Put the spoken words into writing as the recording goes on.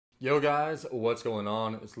Yo guys, what's going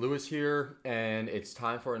on? It's Lewis here, and it's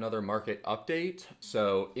time for another market update.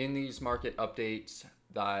 So in these market updates,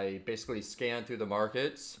 I basically scan through the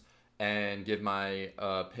markets and give my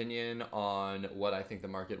opinion on what I think the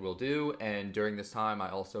market will do. And during this time,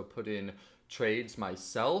 I also put in trades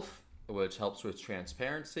myself, which helps with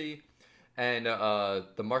transparency. And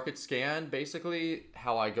the market scan, basically,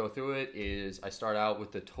 how I go through it is I start out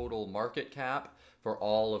with the total market cap for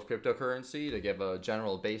all of cryptocurrency to give a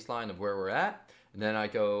general baseline of where we're at. And then I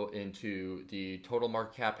go into the total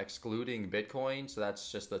market cap excluding Bitcoin. So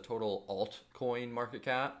that's just the total altcoin market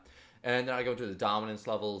cap. And then I go to the dominance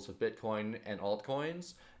levels of Bitcoin and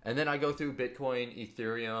altcoins. And then I go through Bitcoin,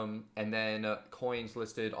 Ethereum, and then coins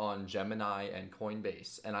listed on Gemini and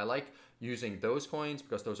Coinbase. And I like using those coins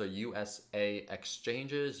because those are USA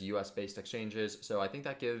exchanges, US based exchanges. So I think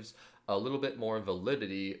that gives a little bit more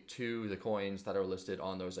validity to the coins that are listed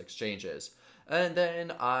on those exchanges. And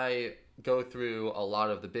then I go through a lot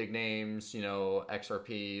of the big names, you know,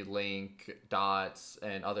 XRP, Link, Dots,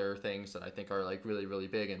 and other things that I think are like really, really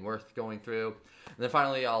big and worth going through. And then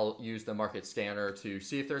finally, I'll use the market scanner to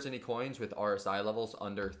see if there's any coins with RSI levels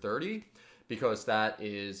under 30, because that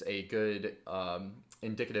is a good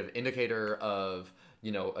indicative indicator of,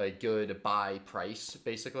 you know, a good buy price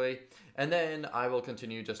basically. And then I will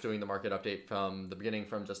continue just doing the market update from the beginning,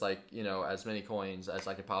 from just like, you know, as many coins as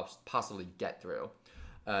I could possibly get through.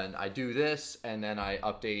 And I do this, and then I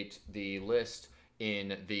update the list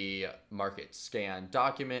in the market scan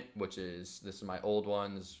document, which is, this is my old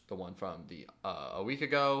one, this is the one from a week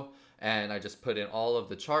ago. And I just put in all of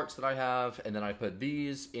the charts that I have, and then I put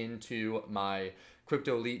these into my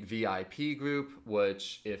Crypto Elite VIP group,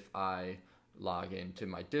 which if I log into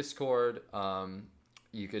my Discord,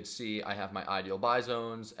 you could see I have my ideal buy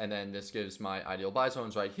zones, and then this gives my ideal buy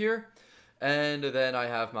zones right here. And then I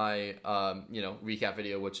have my, you know, recap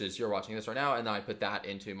video, which is, you're watching this right now, and then I put that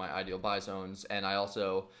into my ideal buy zones, and I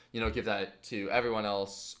also, you know, give that to everyone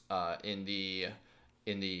else in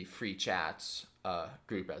the free chats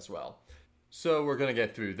group as well. So we're gonna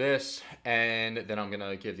get through this, and then I'm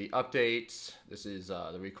gonna give the updates. This is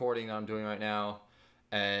the recording that I'm doing right now,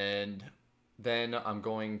 and then I'm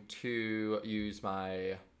going to use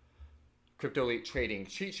my Crypto Elite trading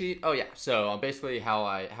cheat sheet. Oh yeah, so basically how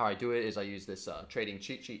I do it is I use this trading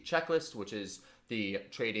cheat sheet checklist, which is the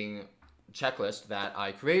trading checklist that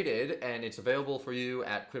I created, and it's available for you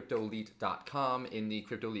at cryptoelite.com in the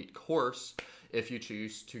Crypto Elite course. If you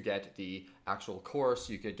choose to get the actual course,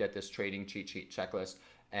 you could get this trading cheat sheet checklist,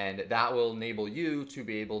 and that will enable you to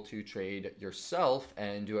be able to trade yourself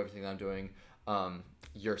and do everything I'm doing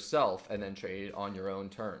yourself, and then trade on your own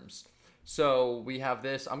terms. So we have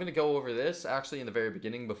this. I'm going to go over this actually in the very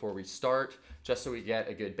beginning before we start, just so we get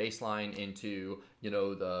a good baseline into, you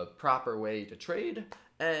know, the proper way to trade.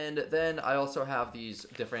 And then I also have these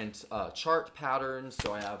different chart patterns.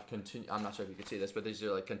 So I have, I'm not sure if you can see this, but these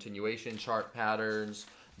are like continuation chart patterns.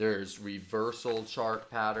 There's reversal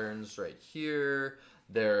chart patterns right here.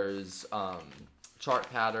 There's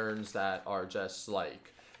chart patterns that are just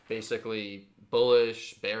like basically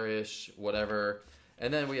bullish, bearish, whatever.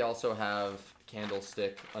 And then we also have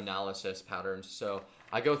candlestick analysis patterns. So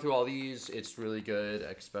I go through all these. It's really good,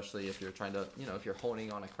 especially if you're trying to, you know, if you're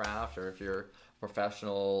honing on a craft, or if you're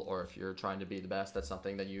professional, or if you're trying to be the best. That's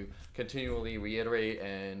something that you continually reiterate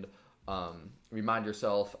and remind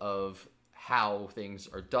yourself of how things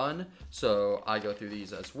are done. So I go through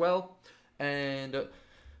these as well. And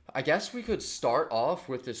I guess we could start off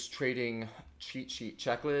with this trading cheat sheet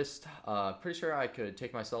checklist. Pretty sure I could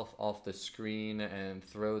take myself off the screen and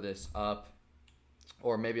throw this up,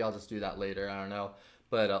 or maybe I'll just do that later, I don't know.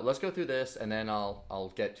 But let's go through this, and then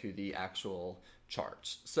I'll get to the actual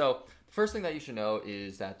charts. So the first thing that you should know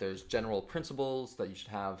is that there's general principles that you should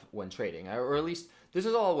have when trading, or at least this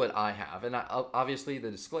is all what I have. And obviously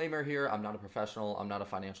the disclaimer here, I'm not a professional, I'm not a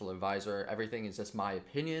financial advisor, everything is just my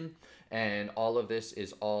opinion, and all of this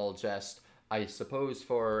is all just, I suppose,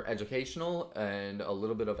 for educational and a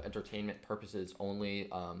little bit of entertainment purposes only.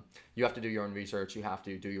 You have to do your own research. You have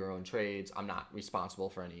to do your own trades. I'm not responsible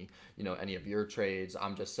for any, you know, any of your trades.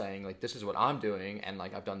 I'm just saying, like, this is what I'm doing, and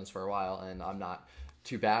like I've done this for a while, and I'm not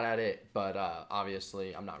too bad at it. But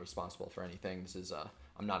obviously, I'm not responsible for anything. This is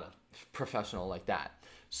I'm not a professional like that.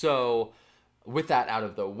 So with that out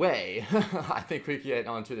of the way, I think we get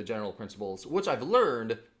onto the general principles, which I've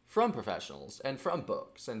learned from professionals and from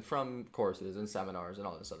books and from courses and seminars and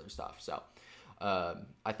all this other stuff. So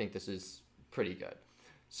I think this is pretty good.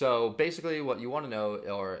 So basically what you want to know,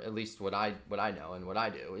 or at least what I know and what I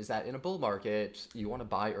do, is that in a bull market, you want to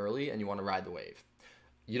buy early and you want to ride the wave.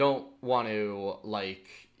 You don't want to, like,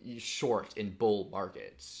 short in bull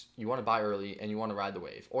markets. You want to buy early and you want to ride the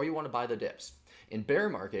wave, or you want to buy the dips. In bear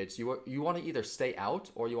markets, you want to either stay out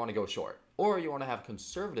or you want to go short, or you want to have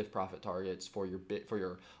conservative profit targets for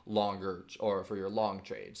your longer or for your long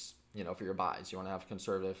trades. For your buys, you want to have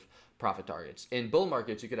conservative profit targets. In bull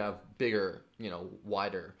markets, you could have bigger,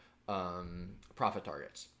 wider profit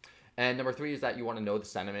targets. And number 3 is that you want to know the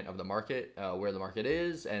sentiment of the market, where the market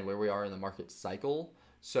is and where we are in the market cycle.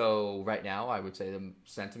 So right now, I would say the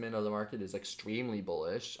sentiment of the market is extremely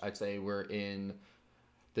bullish. I'd say we're in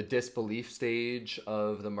the disbelief stage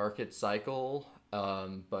of the market cycle,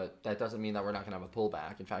 but that doesn't mean that we're not going to have a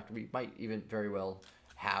pullback. In fact, we might even very well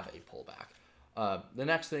have a pullback. The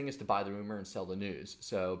next thing is to buy the rumor and sell the news.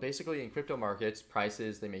 So basically in crypto markets,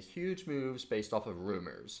 prices, they make huge moves based off of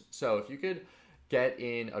rumors. So if you could get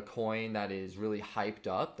in a coin that is really hyped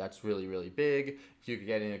up, that's really, really big. If you could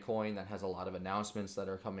get in a coin that has a lot of announcements that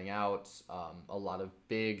are coming out, a lot of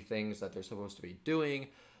big things that they're supposed to be doing,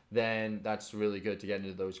 then that's really good to get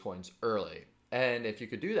into those coins early. And if you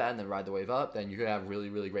could do that and then ride the wave up, then you could have really,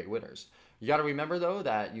 really great winners. You got to remember, though,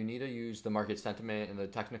 that you need to use the market sentiment and the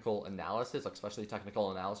technical analysis, especially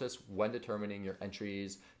technical analysis, when determining your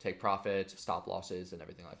entries, take profits, stop losses, and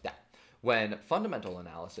everything like that. When fundamental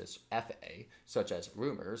analysis, FA, such as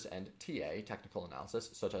rumors, and TA, technical analysis,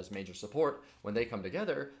 such as major support, when they come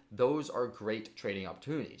together, those are great trading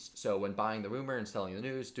opportunities. So when buying the rumor and selling the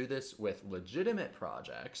news, do this with legitimate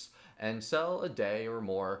projects and sell a day or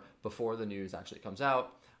more before the news actually comes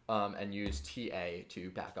out. And use TA to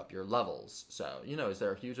back up your levels. So, is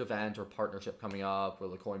there a huge event or partnership coming up? Will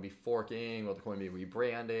the coin be forking? Will the coin be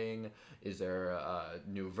rebranding? Is there a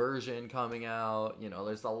new version coming out?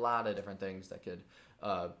 There's a lot of different things that could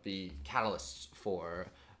be catalysts for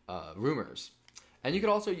rumors. And you could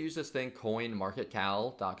also use this thing,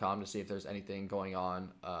 coinmarketcal.com, to see if there's anything going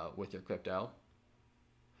on with your crypto.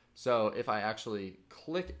 So if I actually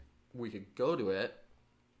click, we could go to it.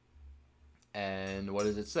 And what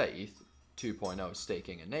does it say? ETH 2.0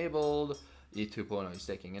 staking enabled. ETH 2.0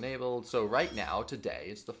 staking enabled. So right now, today,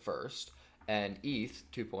 it's the 1st. And ETH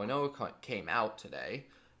 2.0 came out today.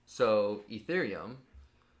 So Ethereum,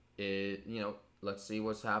 let's see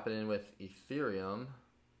what's happening with Ethereum.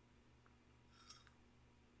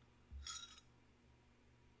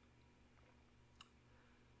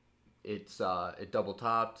 It double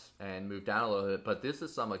topped and moved down a little bit. But this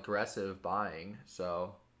is some aggressive buying.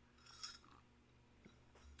 So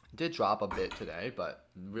did drop a bit today, but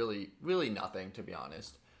really, really nothing, to be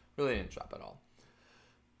honest. Really didn't drop at all.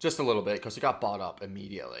 Just a little bit because it got bought up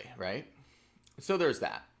immediately, right? So there's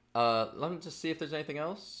that. Let me just see if there's anything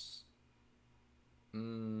else.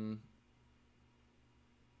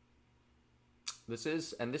 This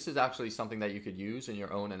is actually something that you could use in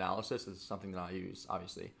your own analysis. This is something that I use,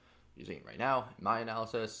 obviously, using it right now in my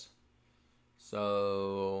analysis.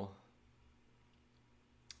 So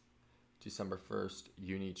December 1st,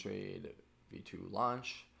 Unitrade V2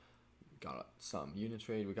 launch. We got some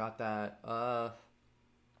Unitrade. We got that.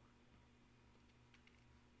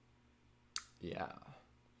 Yeah.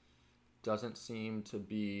 Doesn't seem to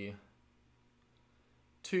be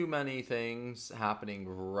too many things happening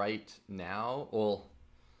right now. Well,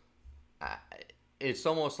 it's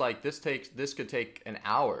almost like this could take an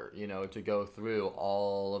hour, to go through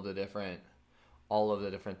all of the different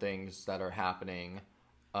things that are happening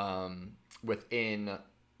within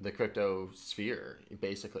the crypto sphere,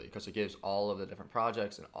 basically, because it gives all of the different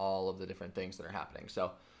projects and all of the different things that are happening.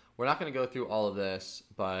 So we're not going to go through all of this,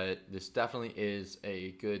 but this definitely is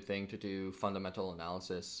a good thing to do fundamental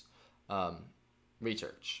analysis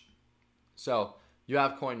research. So you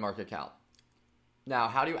have CoinMarketCap. Now,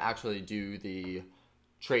 how do you actually do the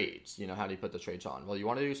trades? How do you put the trades on? Well, you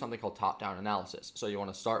want to do something called top-down analysis. So you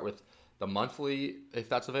want to start with the monthly, if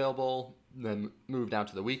that's available, then move down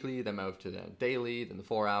to the weekly, then move to the daily, then the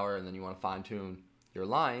 4-hour, and then you want to fine-tune your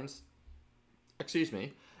lines, as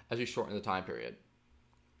you shorten the time period.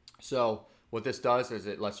 So what this does is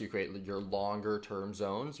it lets you create your longer term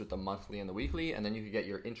zones with the monthly and the weekly, and then you can get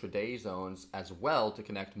your intraday zones as well to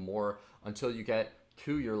connect more until you get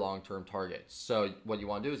to your long-term targets. So what you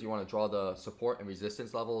want to do is you want to draw the support and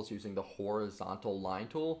resistance levels using the horizontal line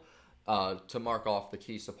tool to mark off the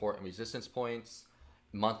key support and resistance points.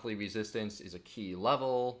 Monthly resistance is a key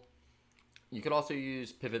level. You could also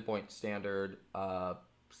use pivot point standard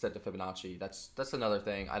set to Fibonacci. That's another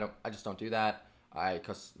thing. I just don't do that.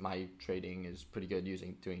 Because my trading is pretty good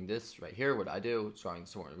doing this right here. What I do, drawing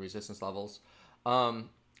some resistance levels, and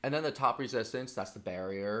then the top resistance, that's the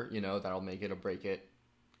barrier. That'll make it or break it.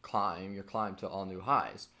 Climb to all new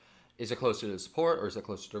highs. Is it closer to support or is it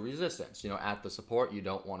closer to resistance? You know, at the support, you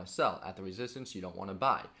don't want to sell. At the resistance, you don't want to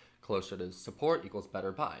buy. Closer to support equals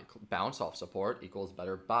better buy. Bounce off support equals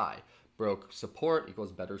better buy. Broke support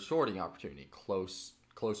equals better shorting opportunity.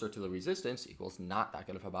 Closer to the resistance equals not that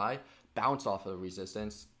good of a buy. Bounce off of the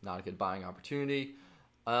resistance, not a good buying opportunity.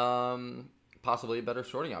 Possibly a better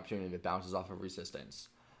shorting opportunity if it bounces off of resistance.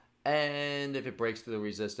 And if it breaks through the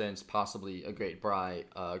resistance, possibly a great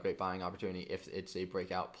buying opportunity if it's a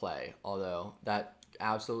breakout play. Although that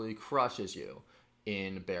absolutely crushes you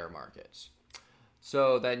in bear markets.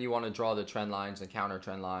 So then you want to draw the trend lines and counter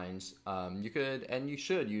trend lines. You could and you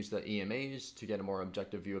should use the EMAs to get a more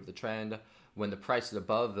objective view of the trend. When the price is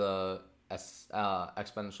above the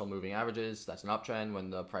exponential moving averages, that's an uptrend.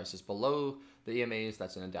 When the price is below the EMAs,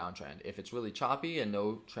 that's in a downtrend. If it's really choppy and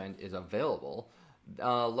no trend is available,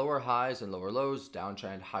 lower highs and lower lows,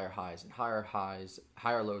 downtrend, higher highs and higher highs,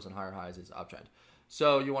 higher lows and higher highs is uptrend.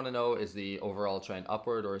 So you want to know, is the overall trend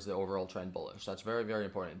upward or is the overall trend bullish? That's very, very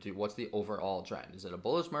important. What's the overall trend? Is it a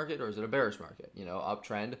bullish market or is it a bearish market? You know,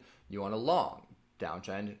 uptrend, you want a long.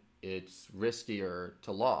 Downtrend, it's riskier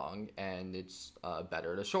to long and it's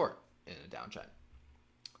better to short in a downtrend.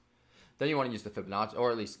 Then you want to use the Fibonacci,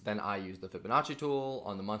 or at least then I use the Fibonacci tool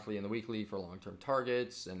on the monthly and the weekly for long-term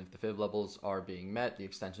targets. And if the Fib levels are being met, the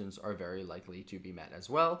extensions are very likely to be met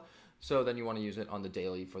as well. So then you want to use it on the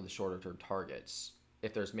daily for the shorter-term targets.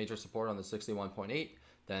 If there's major support on the 61.8,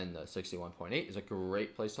 then the 61.8 is a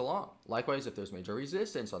great place to long. Likewise, if there's major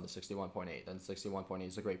resistance on the 61.8, then 61.8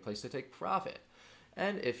 is a great place to take profit.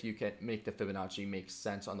 And if you can make the Fibonacci make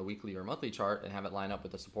sense on the weekly or monthly chart and have it line up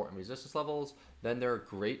with the support and resistance levels, then they're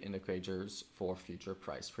great indicators for future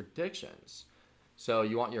price predictions. So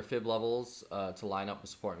you want your Fib levels to line up with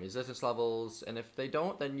support and resistance levels, and if they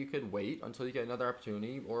don't, then you could wait until you get another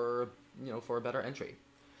opportunity or, you know, for a better entry.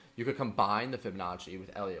 You could combine the Fibonacci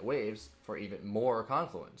with Elliott waves for even more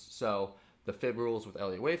confluence. So the Fib rules with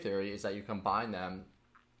Elliott wave theory is that you combine them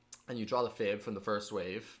and you draw the Fib from the first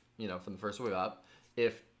wave, you know, from the first wave up.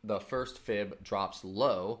 If the first Fib drops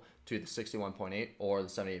low to the 61.8 or the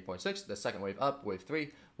 78.6, the second wave up, wave 3,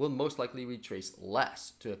 will most likely retrace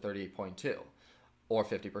less to the 38.2 or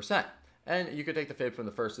 50%. And you could take the Fib from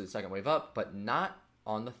the first to the second wave up, but not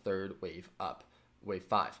on the third wave up, wave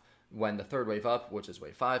 5. When the third wave up, which is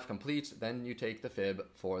wave 5, completes, then you take the Fib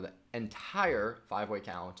for the entire 5-way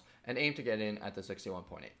count and aim to get in at the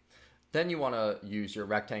 61.8. Then you want to use your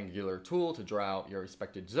rectangular tool to draw out your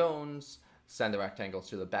expected zones, send the rectangles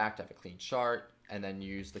to the back to have a clean chart, and then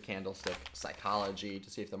use the candlestick psychology to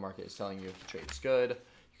see if the market is telling you if the trade is good.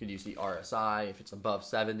 You could use the RSI. If it's above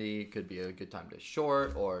 70, it could be a good time to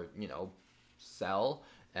short or, you know, sell.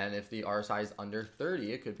 And if the RSI is under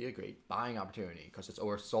 30, it could be a great buying opportunity because it's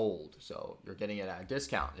oversold. So you're getting it at a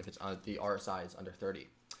discount if it's the RSI is under 30.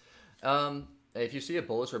 If you see a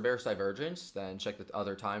bullish or bearish divergence, then check the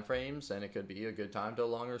other time frames, and it could be a good time to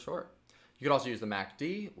long or short. You could also use the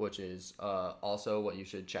MACD, which is also what you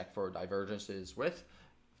should check for divergences with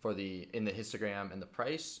in the histogram and the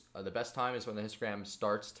price. The best time is when the histogram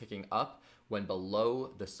starts ticking up when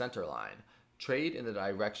below the center line. Trade in the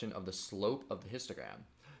direction of the slope of the histogram.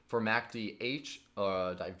 For MACD-H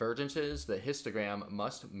divergences, the histogram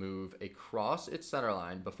must move across its center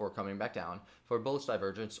line before coming back down for a bullish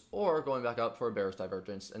divergence or going back up for a bearish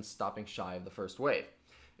divergence and stopping shy of the first wave.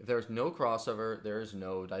 If there is no crossover, there is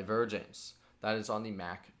no divergence. That is on the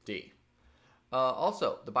MACD.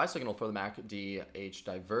 Also, the buy signal for the MACD-H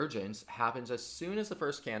divergence happens as soon as the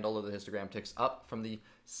first candle of the histogram ticks up from the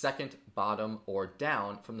second bottom or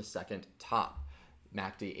down from the second top.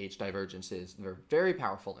 MACD-H divergences, they're very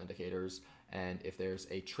powerful indicators, and if there's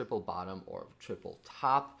a triple bottom or triple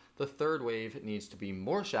top, the third wave needs to be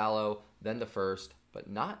more shallow than the first, but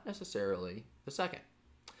not necessarily the second.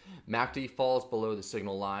 MACD falls below the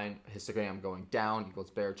signal line, histogram going down equals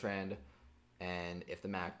bear trend, and if the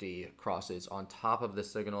MACD crosses on top of the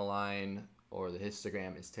signal line or the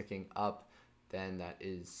histogram is ticking up, then that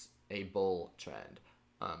is a bull trend.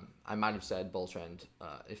 I might have said bull trend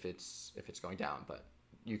if it's going down, but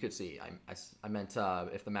you could see I meant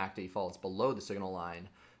if the MACD falls below the signal line,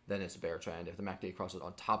 then it's a bear trend. If the MACD crosses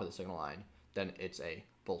on top of the signal line, then it's a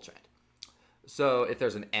bull trend. So if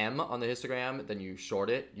there's an M on the histogram, then you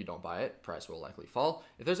short it, you don't buy it, price will likely fall.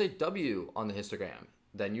 If there's a W on the histogram,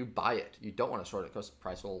 then you buy it. You don't want to short it because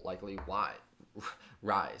price will likely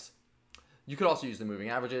rise. You could also use the moving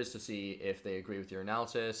averages to see if they agree with your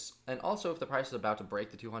analysis. And also if the price is about to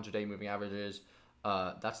break the 200-day moving averages,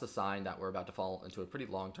 that's the sign that we're about to fall into a pretty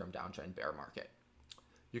long-term downtrend bear market.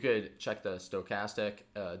 You could check the stochastic.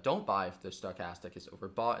 Don't buy if the stochastic is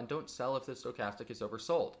overbought, and don't sell if the stochastic is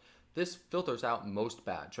oversold. This filters out most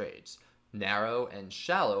bad trades. Narrow and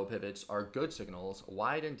shallow pivots are good signals.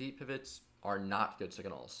 Wide and deep pivots are not good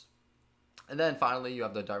signals. And then finally, you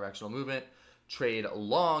have the directional movement. Trade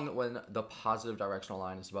long when the positive directional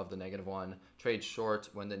line is above the negative one. Trade short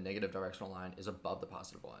when the negative directional line is above the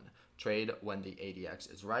positive one. Trade when the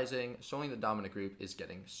ADX is rising, showing the dominant group is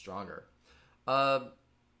getting stronger.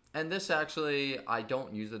 And this actually, I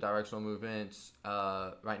don't use the directional movement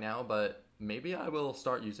right now, but maybe I will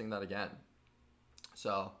start using that again.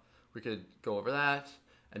 So we could go over that.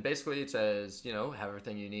 And basically it says, you know, have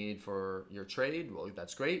everything you need for your trade. Well,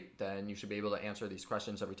 that's great. Then you should be able to answer these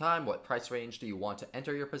questions every time. What price range do you want to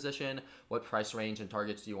enter your position? What price range and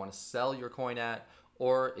targets do you want to sell your coin at?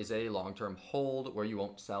 Or is a long-term hold where you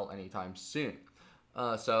won't sell anytime soon?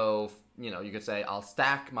 So, you know, you could say, I'll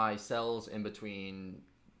stack my sells in between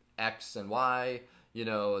X and Y, you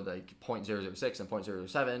know, like 0.006 and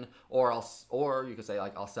 0.007, or you could say,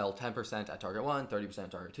 like, I'll sell 10% at target 1, 30%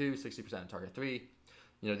 at target 2, 60% at target 3.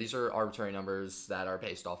 You know, these are arbitrary numbers that are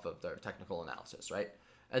based off of their technical analysis, right?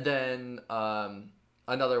 And then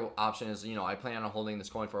another option is, you know, I plan on holding this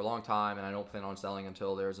coin for a long time and I don't plan on selling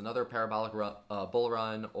until there's another parabolic bull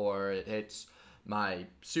run or it hits my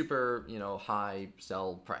super, you know, high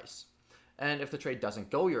sell price. And if the trade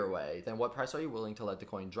doesn't go your way, then what price are you willing to let the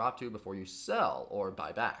coin drop to before you sell or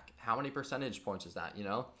buy back? How many percentage points is that, you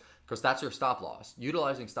know? Because that's your stop loss.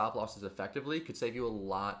 Utilizing stop losses effectively could save you a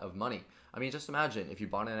lot of money. I mean, just imagine if you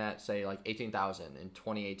bought in at, say, like 18,000 in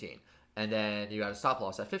 2018, and then you had a stop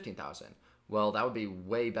loss at 15,000. Well, that would be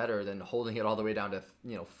way better than holding it all the way down to,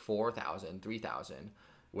 you know, 4,000, 3,000,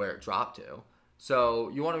 where it dropped to. So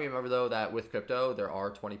you want to remember, though, that with crypto, there are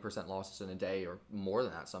 20% losses in a day or more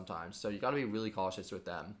than that sometimes. So you got to be really cautious with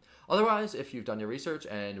them. Otherwise, if you've done your research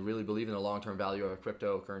and really believe in the long-term value of a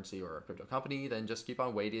cryptocurrency or a crypto company, then just keep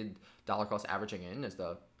on weighted dollar cost averaging in as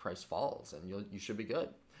the price falls, and you should be good.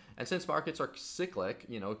 And since markets are cyclic,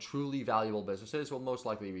 you know, truly valuable businesses will most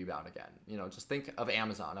likely rebound again. You know, just think of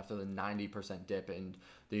Amazon after the 90% dip in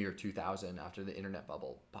the year 2000 after the internet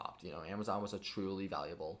bubble popped. You know, Amazon was a truly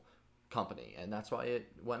valuable company, and that's why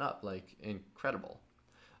it went up like incredible.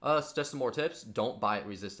 Just some more tips. Don't buy at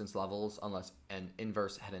resistance levels unless an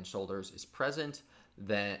inverse head and shoulders is present.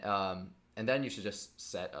 Then and then you should just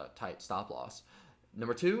set a tight stop loss.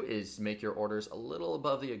 Number 2 is make your orders a little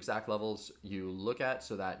above the exact levels you look at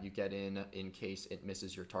so that you get in case it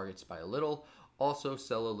misses your targets by a little. Also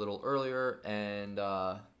sell a little earlier and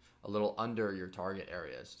a little under your target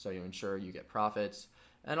areas so you ensure you get profits.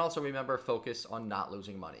 And also remember, focus on not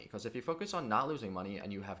losing money, because if you focus on not losing money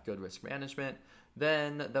and you have good risk management,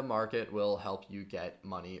 then the market will help you get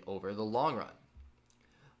money over the long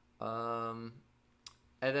run.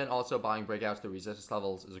 And then also buying breakouts to resistance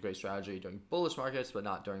levels is a great strategy during bullish markets, but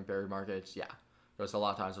not during bear markets. Yeah, because a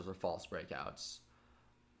lot of times those are false breakouts.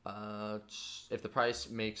 If the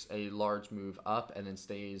price makes a large move up and then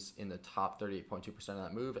stays in the top 38.2% of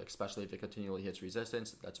that move, especially if it continually hits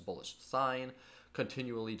resistance, that's a bullish sign.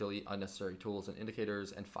 Continually delete unnecessary tools and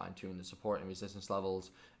indicators and fine-tune the support and resistance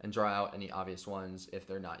levels and draw out any obvious ones if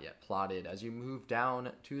they're not yet plotted as you move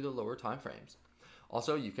down to the lower time frames.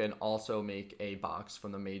 Also, you can also make a box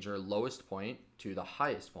from the major lowest point to the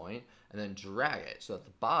highest point and then drag it so that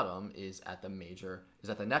the bottom is at the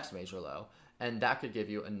next major low, and that could give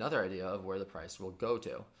you another idea of where the price will go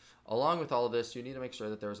to. Along with all of this, you need to make sure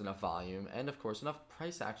that there's enough volume and, of course, enough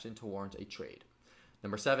price action to warrant a trade.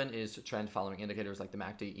 Number 7 is trend following indicators like the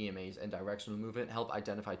MACD, EMAs, and directional movement help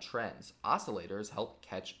identify trends. Oscillators help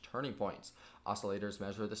catch turning points. Oscillators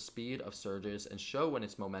measure the speed of surges and show when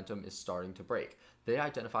its momentum is starting to break. They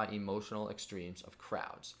identify emotional extremes of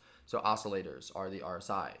crowds. So oscillators are the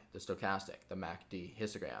RSI, the stochastic, the MACD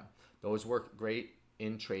histogram. Those work great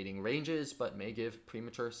in trading ranges, but may give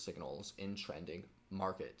premature signals in trending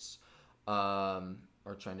markets,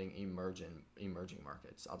 or trending emerging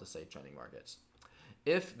markets. I'll just say trending markets.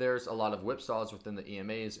 If there's a lot of whipsaws within the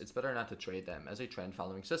EMAs, it's better not to trade them as a trend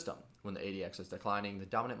following system. When the ADX is declining, the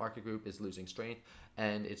dominant market group is losing strength,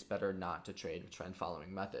 and it's better not to trade with trend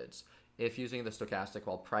following methods. If using the stochastic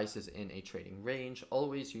while price is in a trading range,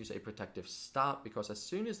 always use a protective stop, because as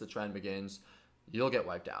soon as the trend begins, you'll get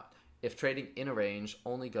wiped out. If trading in a range,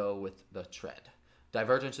 only go with the trend.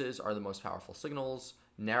 Divergences are the most powerful signals.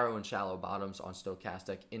 Narrow and shallow bottoms on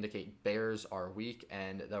stochastic indicate bears are weak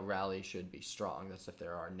and the rally should be strong. That's if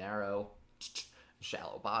there are narrow,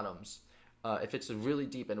 shallow bottoms. If it's really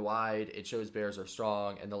deep and wide, it shows bears are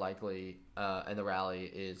strong and the rally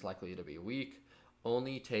is likely to be weak.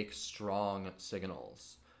 Only take strong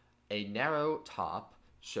signals. A narrow top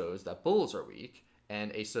shows that bulls are weak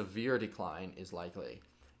and a severe decline is likely.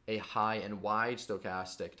 A high and wide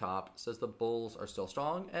stochastic top says the bulls are still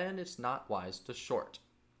strong and it's not wise to short.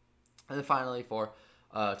 And then finally, for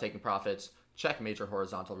taking profits, check major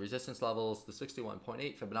horizontal resistance levels, the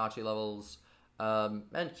 61.8 Fibonacci levels,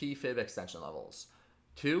 and key fib extension levels.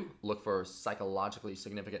 2, look for psychologically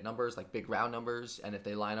significant numbers like big round numbers, and if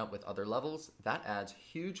they line up with other levels, that adds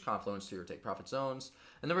huge confluence to your take profit zones.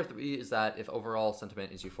 And number 3 is that if overall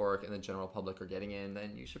sentiment is euphoric and the general public are getting in,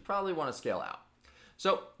 then you should probably want to scale out.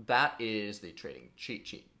 So that is the trading cheat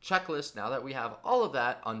sheet checklist. Now that we have all of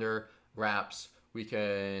that under wraps, we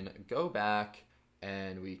can go back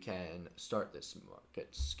and we can start this market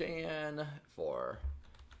scan for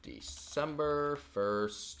December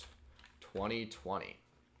 1st, 2020.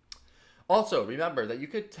 Also, remember that you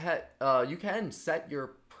can set your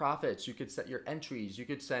profits, you could set your entries, you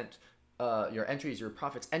could set your entries, your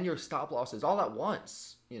profits, and your stop losses all at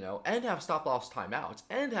once, and have stop loss timeouts,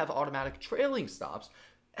 and have automatic trailing stops,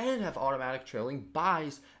 and have automatic trailing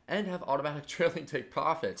buys, and have automatic trailing take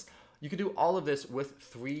profits. You can do all of this with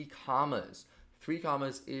 3 commas. 3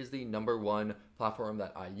 commas is the #1 platform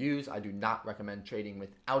that I use. I do not recommend trading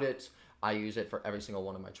without it. I use it for every single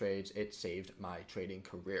one of my trades. It saved my trading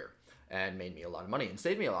career and made me a lot of money and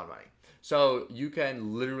saved me a lot of money. So you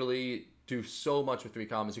can literally do so much with 3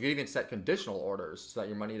 commas. You can even set conditional orders so that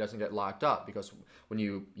your money doesn't get locked up, because when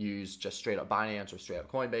you use just straight up Binance or straight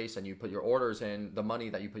up Coinbase and you put your orders in, the money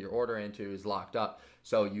that you put your order into is locked up.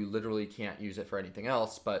 So you literally can't use it for anything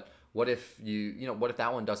else. But what if what if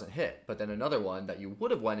that one doesn't hit, but then another one that you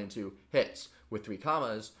would have went into hits? With 3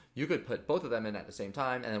 commas, you could put both of them in at the same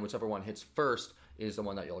time, and then whichever one hits first is the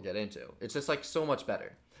one that you'll get into. It's just like so much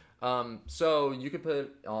better. So you can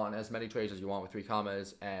put on as many trades as you want with 3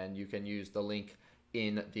 commas, and you can use the link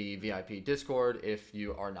in the VIP Discord if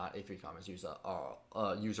you are not a 3 commas user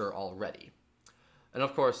already. And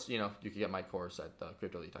of course, you can get my course at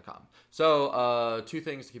cryptoelite.com. So 2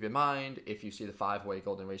 things to keep in mind. If you see the 5-way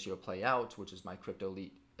golden ratio play out, which is my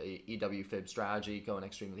Cryptoelite EW fib strategy going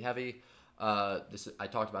extremely heavy. I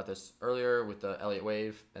talked about this earlier with the Elliott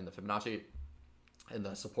wave and the Fibonacci and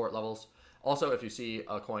the support levels. Also, if you see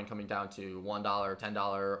a coin coming down to $1,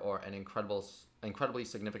 $10, or an incredibly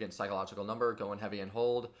significant psychological number, going heavy and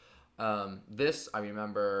hold. I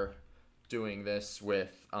remember doing this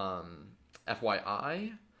with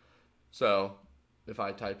FYI. So if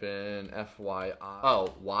I type in FYI,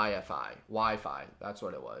 Wi-Fi, that's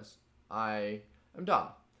what it was. I am dumb.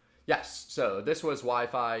 Yes, so this was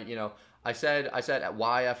Wi-Fi. I said at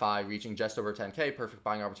YFI reaching just over 10K, perfect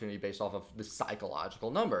buying opportunity based off of the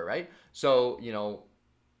psychological number, right? So,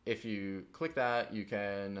 if you click that, you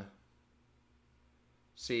can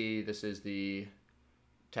see this is the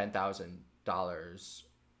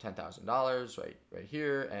 $10,000 right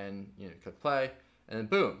here, and click play, and then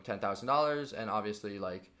boom, $10,000, and obviously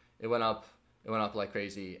it went up like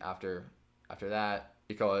crazy after that,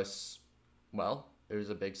 because, well, it was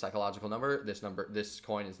a big psychological number. This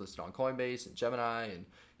coin is listed on Coinbase and Gemini and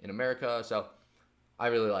in America, so I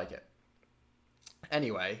really like it.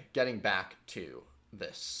 Anyway, getting back to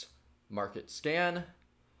this market scan.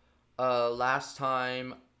 Last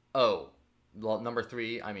time, number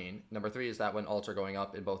three is that when alts are going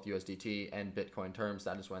up in both USDT and Bitcoin terms,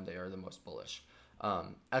 that is when they are the most bullish,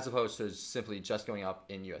 as opposed to simply just going up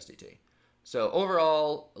in USDT. So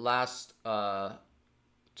overall, last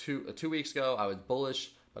 2 weeks ago, I was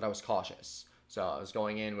bullish, but I was cautious. So I was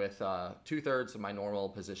going in with 2/3 of my normal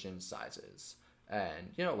position sizes.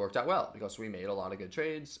 And, it worked out well because we made a lot of good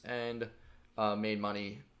trades and made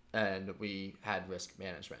money, and we had risk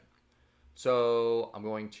management. So I'm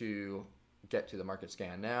going to get to the market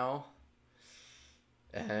scan now,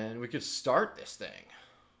 and we could start this thing.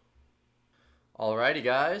 Alrighty,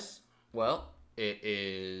 guys. Well, it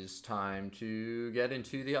is time to get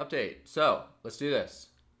into the update. So let's do this.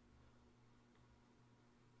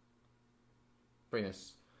 Bring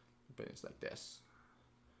this like this.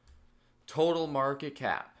 Total market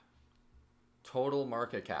cap.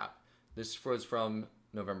 This was from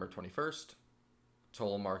November 21st.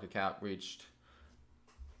 Total market cap reached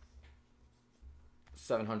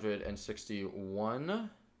 761.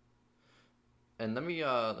 And let me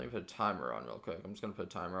put a timer on real quick. I'm just gonna put a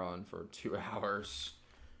timer on for 2 hours.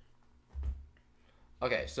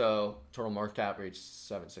 Okay, so total market cap reached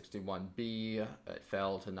 761B. It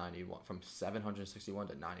fell to 91, from 761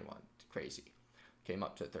 to 91. Crazy. Came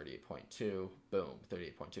up to 38.2. Boom,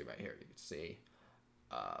 38.2 right here. You can see.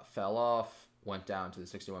 Fell off, went down to the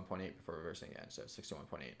 61.8 before reversing again. So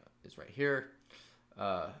 61.8 is right here.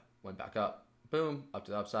 Went back up. Boom, up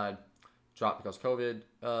to the upside. dropped because COVID.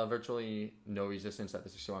 Virtually no resistance at the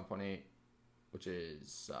 61.8, which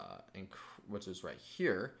is right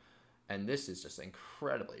here. And this is just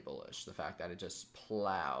incredibly bullish. The fact that it just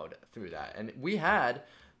plowed through that. And we had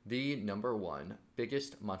the #1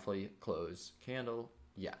 biggest monthly close candle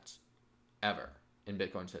yet ever in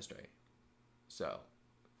Bitcoin's history. So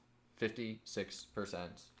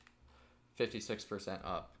 56%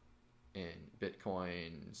 up in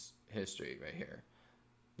Bitcoin's history right here.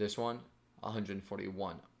 This one,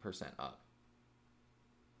 141% up.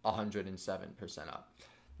 107% up.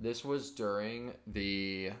 This was during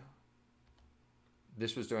the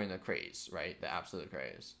craze, right? The absolute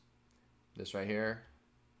craze. This right here.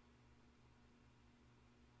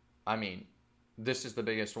 I mean, this is the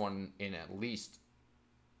biggest one in at least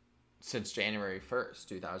since January 1st,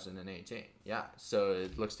 2018. Yeah, so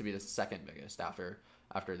it looks to be the second biggest after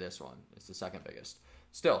this one. It's the second biggest.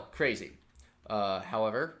 Still crazy.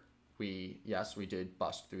 However, we did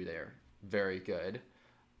bust through there. Very good.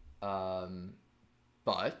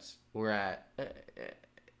 But we're at it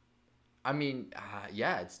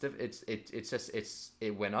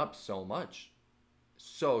went up so much.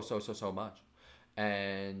 So much.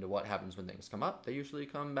 And what happens when things come up? They usually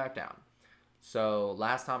come back down. So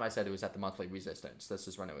last time I said it was at the monthly resistance. This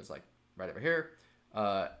is when it was like right over here.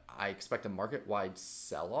 I expect a market-wide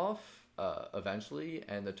sell-off eventually,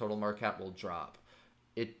 and the total market cap will drop.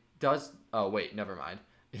 It does. Oh wait, never mind.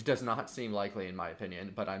 It does not seem likely in my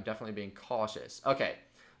opinion, but I'm definitely being cautious. Okay,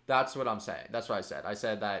 that's what I'm saying. That's what I said. I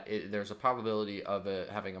said that there's a probability of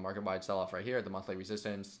having a market-wide sell-off right here at the monthly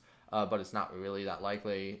resistance, but it's not really that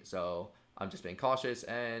likely. So I'm just being cautious,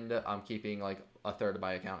 and I'm keeping like a third of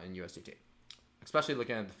my account in USDT. Especially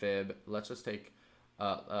looking at the fib, let's just take,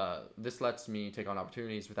 this lets me take on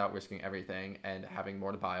opportunities without risking everything and having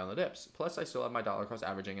more to buy on the dips. Plus, I still have my dollar cost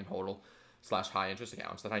averaging and hodl/high interest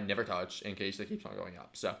accounts that I never touch in case it keeps on going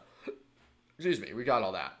up. So, excuse me, we got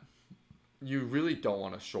all that. You really don't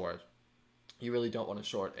want to short. You really don't want to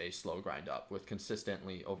short a slow grind up with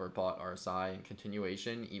consistently overbought RSI and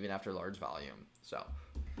continuation even after large volume. So,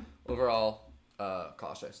 overall,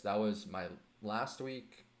 cautious. That was my last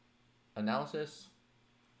week analysis.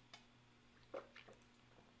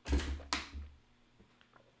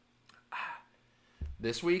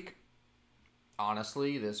 This week,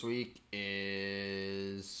 honestly, this week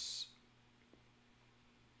is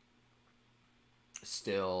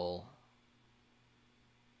still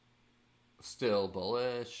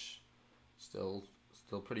bullish, still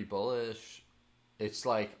pretty bullish. It's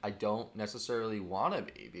like I don't necessarily want to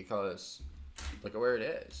be because look at where it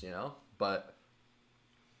is, you know, but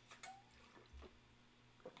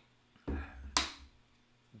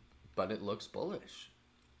it looks bullish.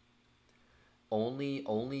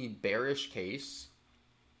 Only bearish case,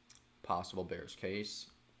 possible bearish case.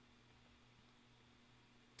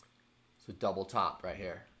 So double top right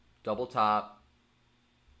here. Double top.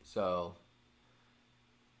 So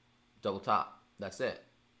double top. That's it.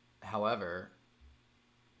 However,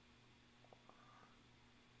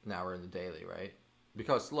 now we're in the daily, right?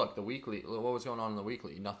 Because look, the weekly, what was going on in the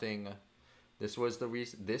weekly? Nothing. This is the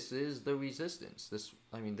resistance. This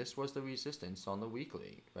was the resistance on the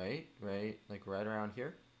weekly, right? Like right around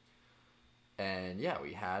here. And yeah,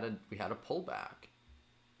 we had a pullback.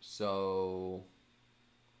 So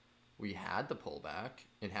we had the pullback.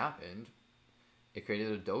 It happened. It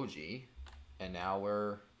created a doji, and now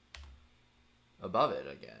we're above it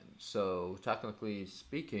again. So technically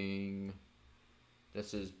speaking,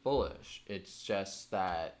 this is bullish. It's just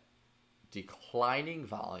that declining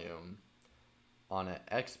volume on an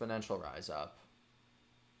exponential rise up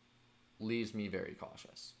leaves me very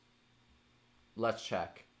cautious. Let's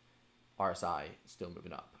check. RSI still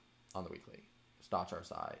moving up on the weekly. Stoch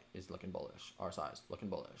RSI is looking bullish. RSI is looking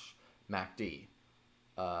bullish. MACD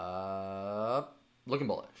looking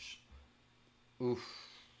bullish. Oof.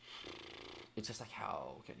 It's just like,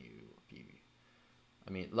 how can you be?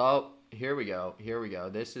 I mean, low. Here we go.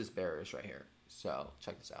 This is bearish right here. So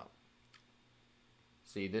check this out.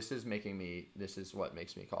 See, this is what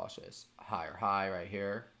makes me cautious. Higher high right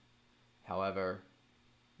here. However,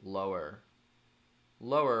 lower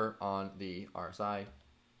on the RSI,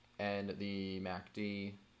 and the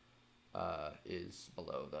MACD is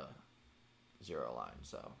below the 0 line.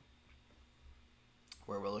 So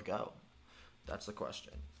where will it go? That's the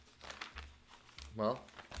question. Well,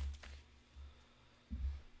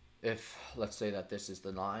 if let's say that this is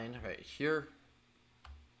the line right here,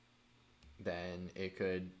 then it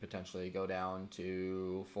could potentially go down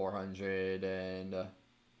to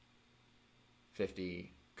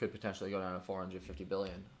 450, could potentially go down to 450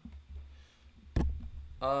 billion.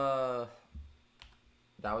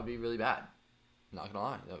 that would be really bad. I'm not gonna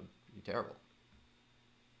lie, that would be terrible.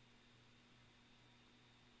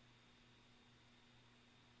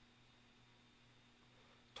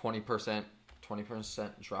 $20%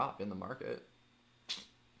 drop in the market.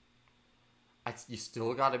 You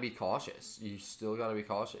still got to be cautious. You still got to be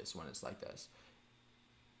cautious when it's like this.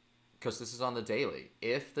 Because this is on the daily.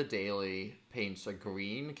 If the daily paints a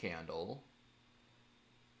green candle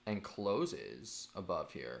and closes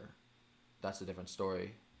above here, that's a different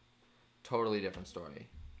story. Totally different story.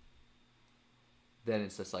 Then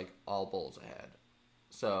it's just like all bulls ahead.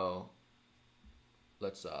 So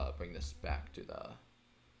let's bring this back to the...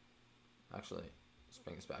 Actually, let's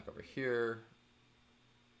bring this back over here.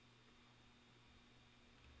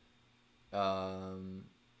 And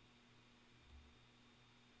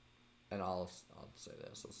I'll say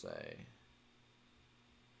this. I'll say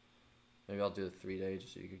maybe I'll do the 3-day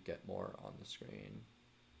just so you could get more on the screen.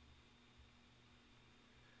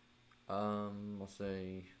 I'll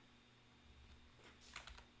say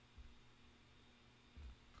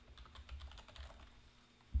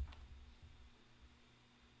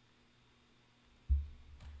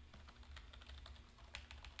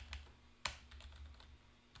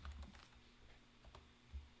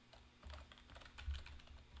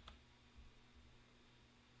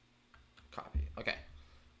copy. Okay.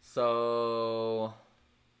 So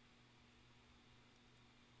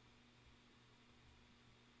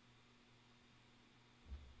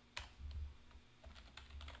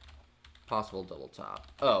possible double top.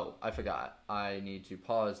 Oh, I forgot. I need to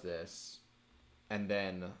pause this and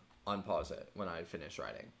then unpause it when I finish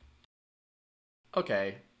writing.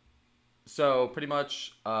 Okay. So pretty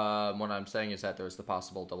much what I'm saying is that there's the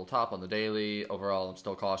possible double top on the daily. Overall, I'm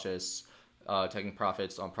still cautious. Taking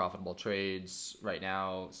profits on profitable trades right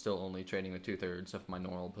now, still only trading with 2/3 of my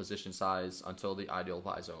normal position size until the ideal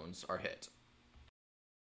buy zones are hit.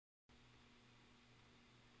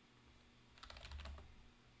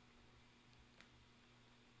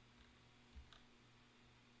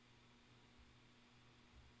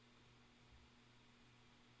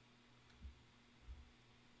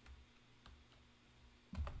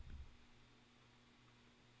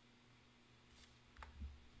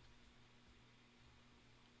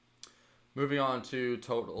 Moving on to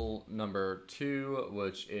total number 2,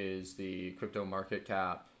 which is the crypto market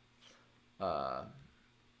cap.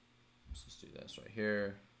 Let's just do this right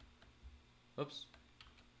here. Oops.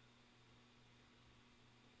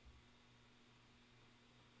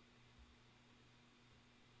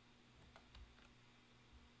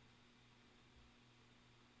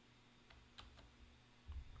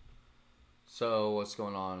 So what's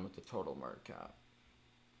going on with the total market cap?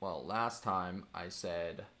 Well, last time I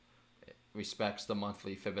said it respects the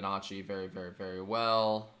monthly Fibonacci very, very, very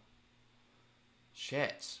well.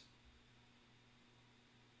 Shit.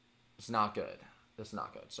 It's not good. It's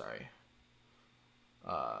not good, sorry.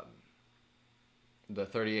 The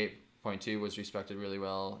 38.2 was respected really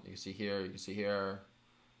well. You can see here, you can see here.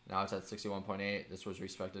 Now it's at 61.8. This was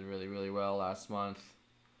respected really, really well last month.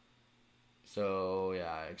 So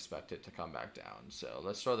yeah, I expect it to come back down. So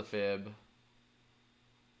let's throw the fib.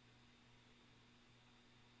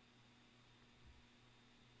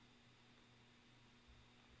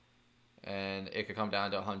 And it could come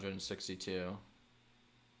down to 162.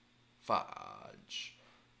 Fudge.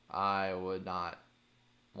 I would not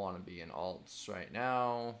want to be in alts right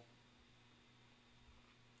now.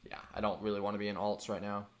 Yeah, I don't really want to be in alts right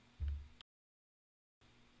now.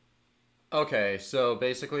 Okay, so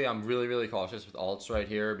basically I'm really, really cautious with alts right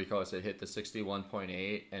here because it hit the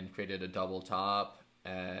 61.8 and created a double top.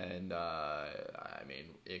 And, I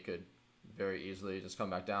mean, it could very easily just come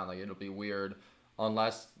back down. Like, it'll be weird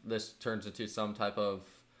unless this turns into some type of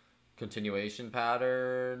continuation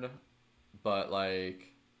pattern. But,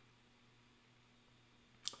 like,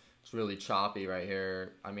 it's really choppy right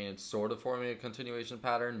here. I mean, it's sort of forming a continuation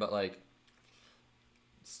pattern, but, like,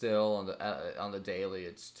 still on the daily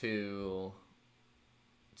it's a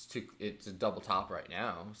double top right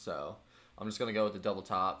now. So I'm just gonna go with the double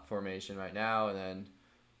top formation right now and then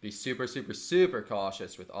be super, super, super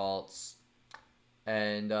cautious with alts.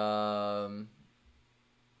 And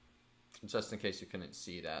just in case you couldn't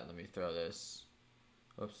see that, let me throw this.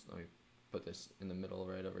 Oops, let me put this in the middle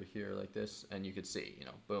right over here like this, and you could see, you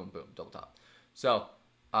know, boom, boom, double top. So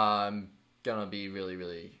I'm gonna be really,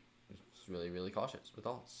 really cautious with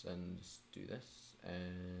alts and just do this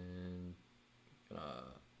and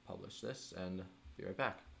gonna publish this and be right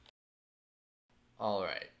back. All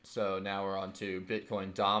right, so now we're on to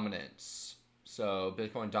Bitcoin dominance. So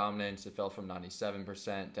Bitcoin dominance, it fell from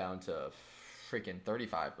 97% down to freaking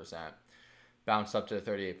 35%. bounced up to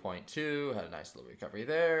 38.2, had a nice little recovery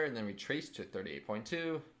there, and then retraced to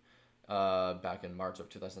 38.2 back in March of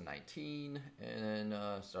 2019, and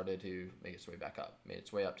then started to make its way back up. Made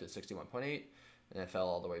its way up to 61.8, and it fell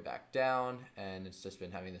all the way back down, and it's just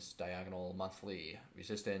been having this diagonal monthly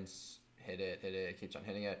resistance. Hit it, keeps on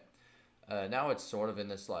hitting it. Now it's sort of in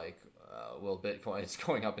this like, will Bitcoin, it's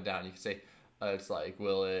going up and down. You can say it's like,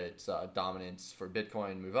 will its dominance for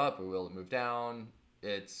Bitcoin move up or will it move down?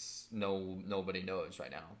 It's nobody knows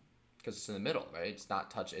right now because it's in the middle, right? It's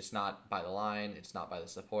not by the line, it's not by the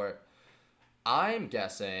support. I'm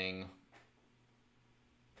guessing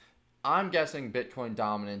Bitcoin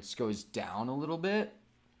dominance goes down a little bit.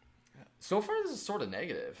 So far this is sort of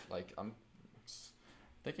negative. Like I'm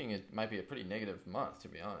thinking it might be a pretty negative month, to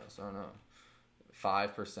be honest. I don't know.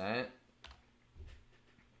 5%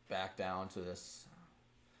 back down to this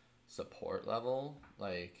support level.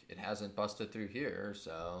 Like it hasn't busted through here,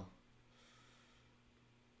 so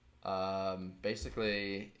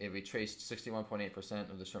basically it retraced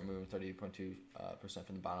 61.8% of the short movement, 30.2%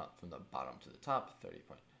 from the bottom to the top,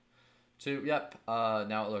 30.2. Yep.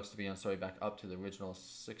 Now it looks to be on its way back up to the original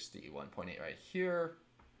 61.8 right here.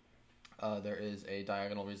 There is a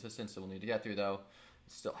diagonal resistance that we'll need to get through, though.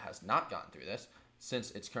 It still has not gotten through this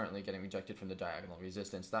since it's currently getting rejected from the diagonal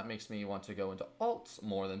resistance. That makes me want to go into alts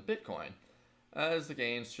more than Bitcoin, as the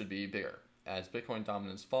gains should be bigger. As Bitcoin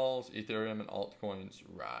dominance falls, Ethereum and altcoins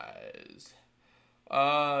rise.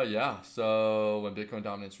 Yeah, so when Bitcoin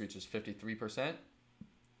dominance reaches 53%,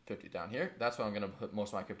 50 down here, that's when I'm going to put most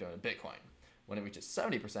of my crypto in Bitcoin. When it reaches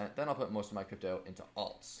 70%, then I'll put most of my crypto into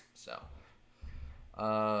alts. So,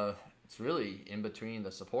 it's really in between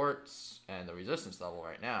the supports and the resistance level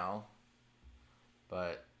right now.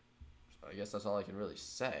 But I guess that's all I can really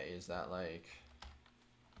say is that, like,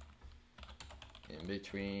 in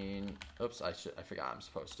between, oops, I forgot I'm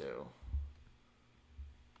supposed to.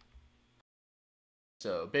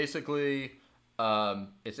 So basically,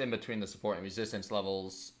 it's in between the support and resistance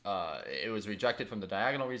levels. It was rejected from the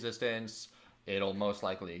diagonal resistance. It'll most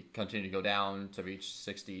likely continue to go down to reach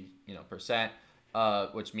 60%,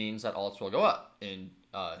 which means that alts will go up in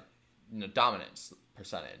dominance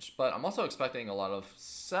percentage. But I'm also expecting a lot of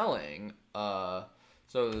selling. So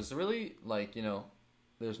there's really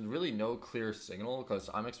there's really no clear signal because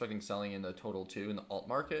I'm expecting selling in the total too in the alt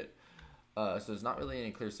market. So there's not really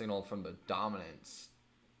any clear signal from the dominance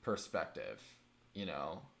perspective.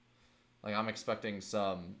 Like I'm expecting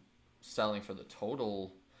some selling for the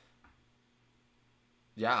total.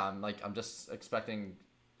 Yeah, I'm just expecting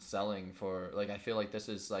selling for, like, I feel like this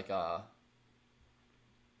is like I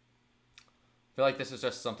feel like this is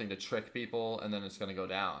just something to trick people and then it's going to go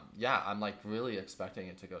down. Yeah, I'm like really expecting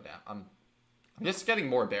it to go down. I'm just getting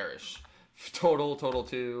more bearish. Total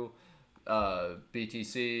 2,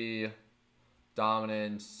 BTC,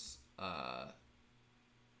 dominance,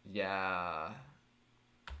 yeah,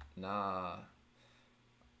 nah.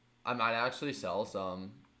 I might actually sell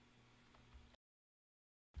some.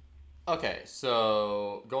 Okay,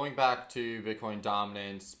 so going back to Bitcoin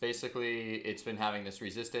dominance, basically it's been having this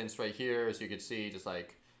resistance right here, as you can see, just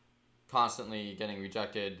like constantly getting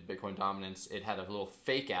rejected. Bitcoin dominance, it had a little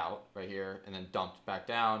fake out right here and then dumped back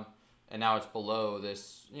down, and now it's below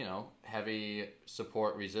this, heavy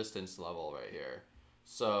support resistance level right here.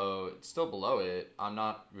 So it's still below it. I'm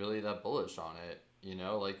not really that bullish on it,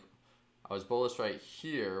 like I was bullish right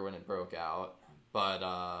here when it broke out, but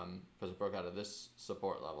because it broke out of this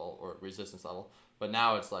support level or resistance level, but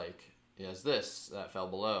now it's like it has this that fell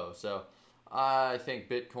below. So I think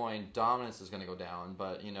Bitcoin dominance is going to go down,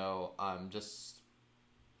 but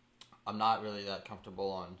I'm not really that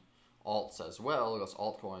comfortable on alts as well, because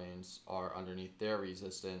altcoins are underneath their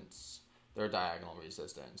resistance, their diagonal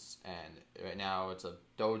resistance, and right now it's a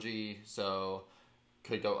doji, so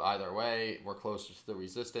could go either way. We're closer to the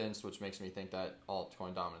resistance, which makes me think that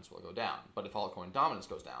altcoin dominance will go down. But if altcoin dominance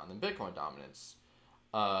goes down, then Bitcoin dominance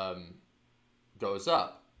goes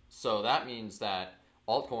up. So that means that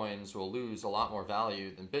altcoins will lose a lot more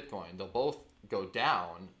value than Bitcoin. They'll both go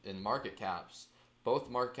down in market caps. Both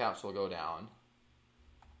market caps will go down.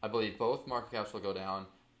 I believe both market caps will go down,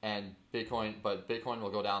 and Bitcoin will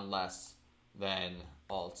go down less than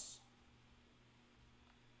alts.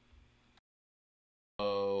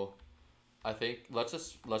 So I think let's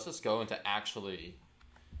just go into actually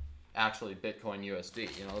Bitcoin USD.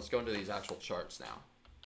 Let's go into these actual charts now.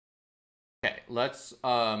 Okay, let's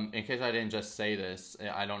in case I didn't just say this,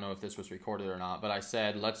 I don't know if this was recorded or not, but I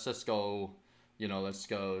said let's just go, let's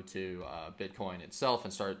go to Bitcoin itself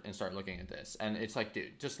and start looking at this. And it's like,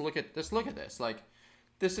 dude, just look at this. Like,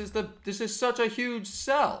 this is such a huge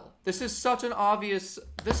sell. This is such an obvious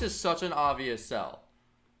sell.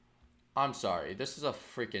 I'm sorry. This is a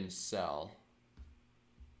freaking sell.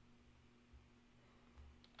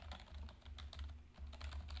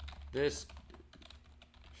 This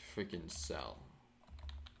freaking sell.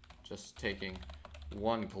 Just taking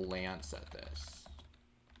one glance at this.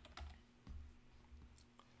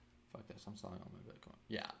 Fuck this. I'm selling all my Bitcoin.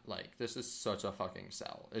 Yeah, like, this is such a fucking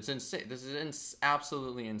sell. It's insane. This is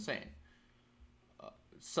absolutely insane.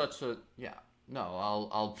 Such a... Yeah. No,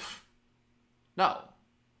 I'll... No.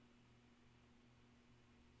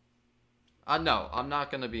 No, I'm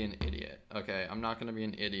not going to be an idiot, okay? I'm not going to be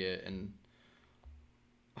an idiot and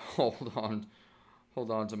hold on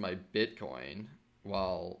to my Bitcoin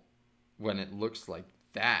when it looks like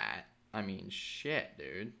that. I mean, shit,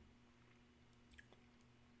 dude.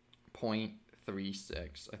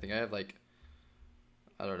 0.36. I think I have, like,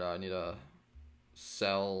 I don't know, I need to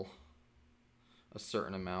sell a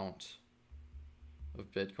certain amount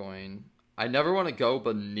of Bitcoin. I never want to go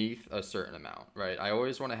beneath a certain amount, right? I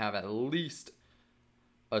always want to have at least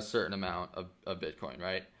a certain amount of Bitcoin,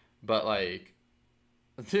 right? But, like,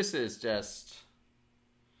 this is just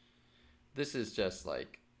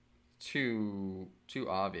like too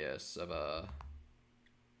obvious of a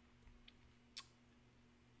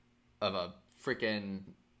freaking...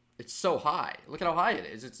 It's so high. Look at how high it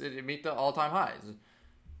is. It meet the all-time highs.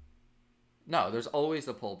 No, there's always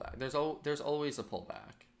a pullback. There's always a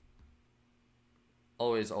pullback.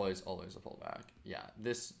 Always a pullback. Yeah,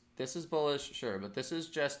 this is bullish, sure, but this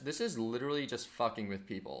is literally just fucking with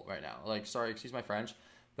people right now. Like, sorry, excuse my French,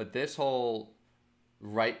 but this whole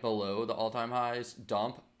right below the all-time highs,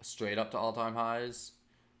 dump straight up to all-time highs,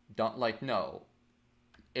 dump, like, no.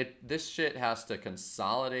 This shit has to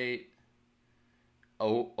consolidate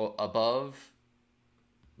above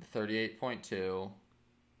 38.2.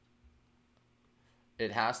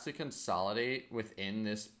 It has to consolidate within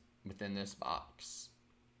this box.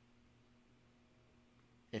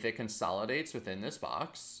 If it consolidates within this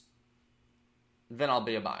box, then I'll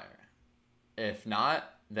be a buyer. If not,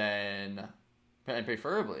 then, and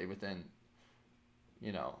preferably within,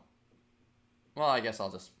 you know, well, I guess I'll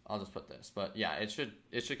just put this, but yeah, it should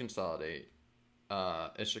consolidate.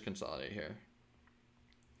 It should consolidate here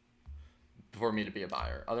for me to be a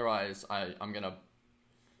buyer. Otherwise, I'm gonna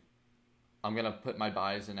put my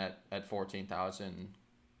buys in at 14,000.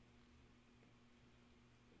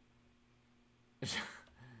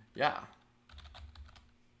 Yeah.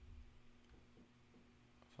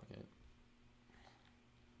 Fuck it.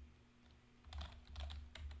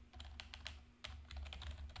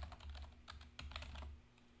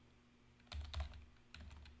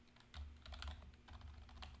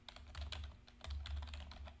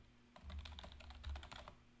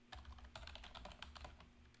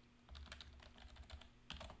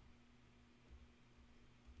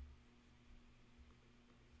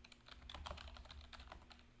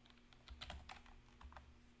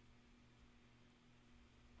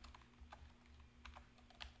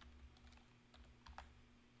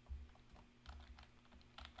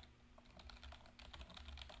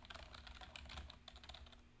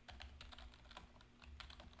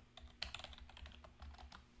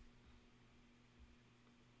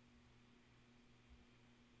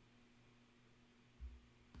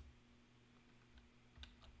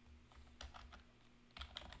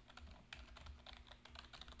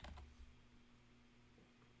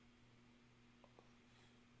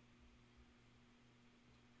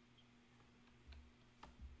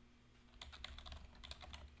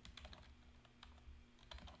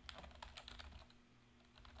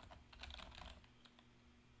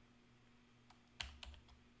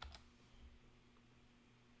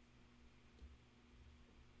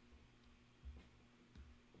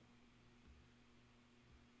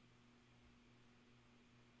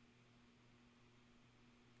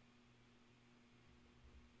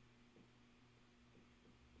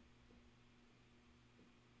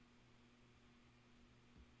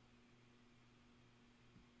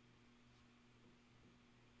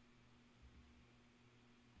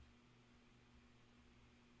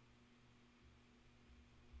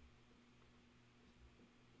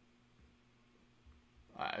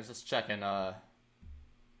 I was just checking that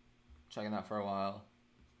for a while.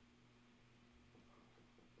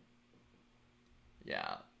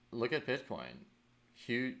 Yeah, look at Bitcoin.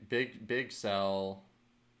 Huge, big sell.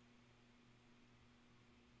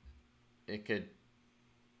 It could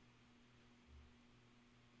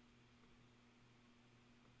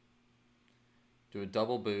do a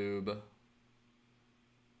double boob.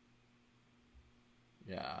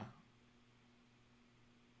 Yeah.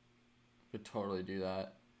 Could totally do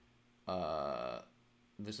that.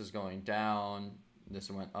 This is going down. This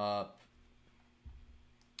went up.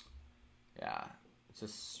 Yeah, it's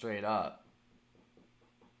just straight up.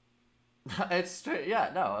 It's straight.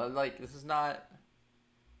 Yeah, no, like this is not.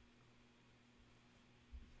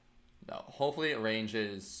 No, hopefully it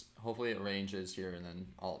ranges. Hopefully it ranges here and then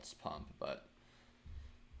alts pump. But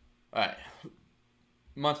all right,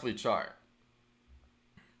 monthly chart.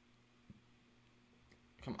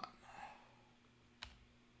 Come on.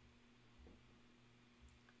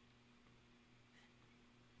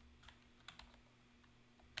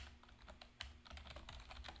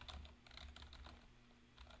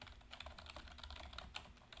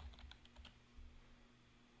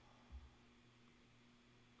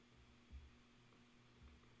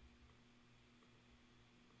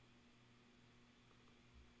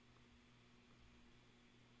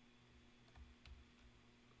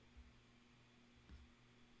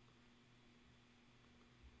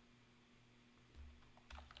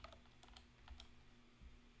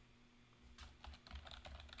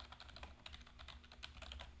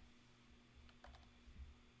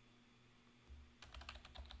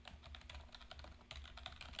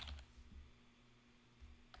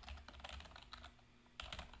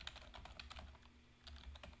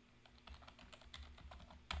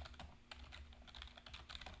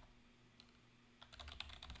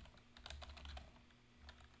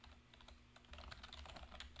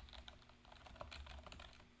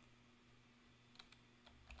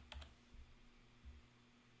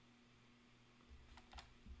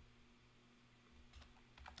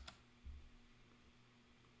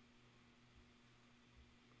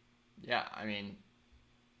 Yeah, I mean,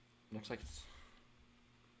 looks like it's.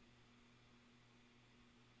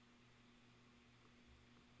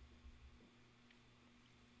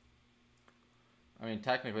 I mean,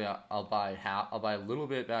 technically, I'll buy half. I'll buy a little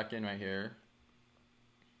bit back in right here.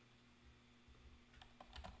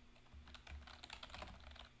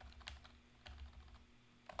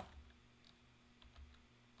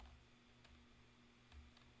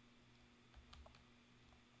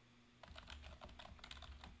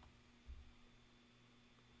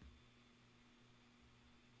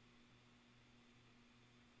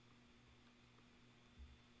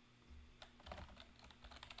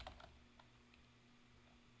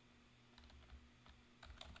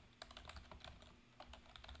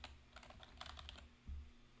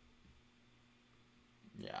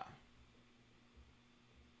 Yeah.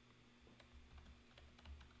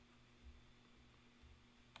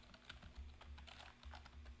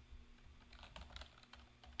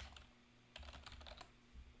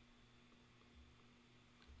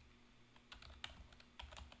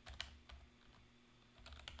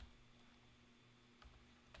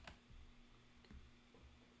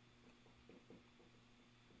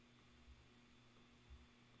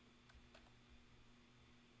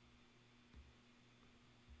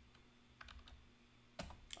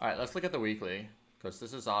 All right, let's look at the weekly because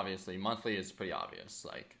this is obviously monthly is pretty obvious.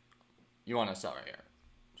 Like, you want to sell right here.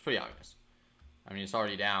 It's pretty obvious. I mean, it's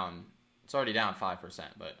already down. It's already down 5%,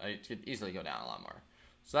 but it could easily go down a lot more.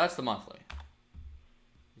 So that's the monthly.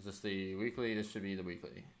 Is this the weekly? This should be the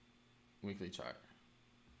weekly chart.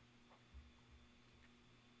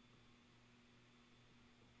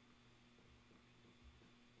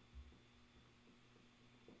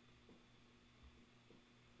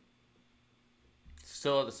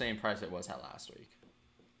 Still at the same price it was at last week.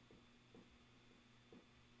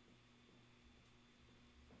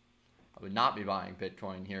 I would not be buying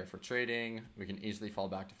Bitcoin here for trading. We can easily fall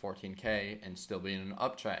back to 14K and still be in an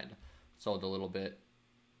uptrend. Sold a little bit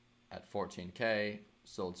at 14K,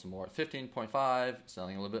 sold some more at 15.5,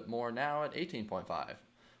 selling a little bit more now at 18.5.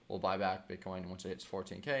 We'll buy back Bitcoin once it hits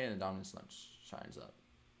 14K and the dominance shines up.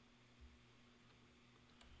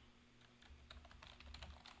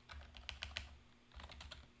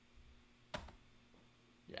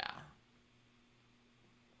 Yeah.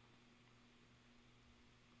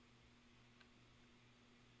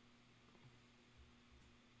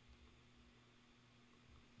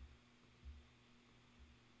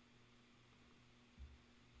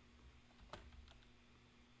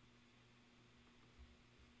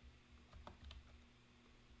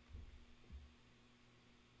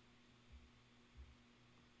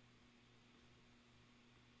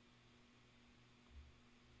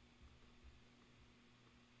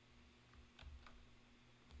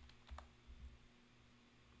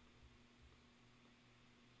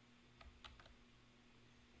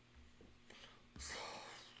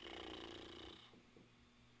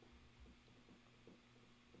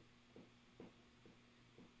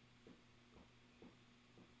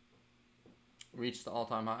 reached the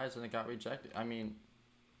all-time highs and it got rejected. I mean,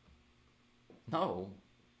 no.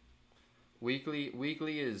 Weekly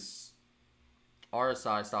is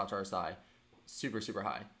RSI, stops RSI, super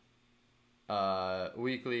high.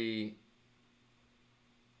 Weekly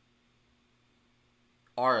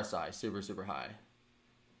RSI, super high.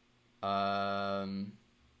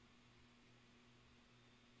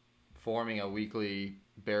 Forming a weekly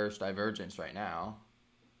bearish divergence right now.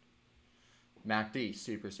 MACD,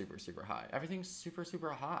 super high. Everything's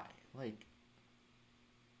super high. Like,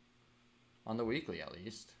 on the weekly at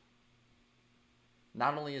least.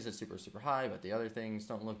 Not only is it super high, but the other things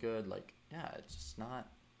don't look good. Like, yeah, it's just not.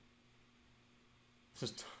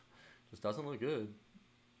 Just doesn't look good,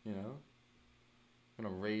 you know. I'm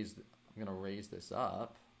gonna raise this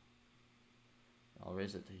up. I'll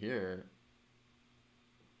raise it to here.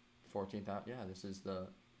 14,000. Yeah, this is the.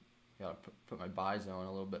 Gotta put my buy zone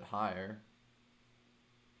a little bit higher.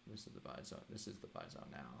 This is the buy zone. This is the buy zone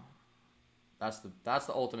now. That's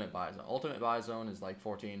the ultimate buy zone. Ultimate buy zone is like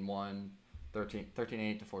 14.1,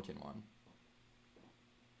 13.8 to 14.1.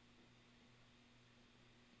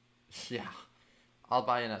 Yeah, I'll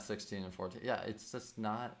buy in at 16 and 14. Yeah, it's just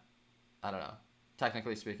not. I don't know.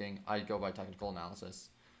 Technically speaking, I go by technical analysis.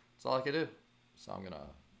 That's all I can do. So I'm gonna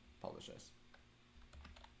publish this.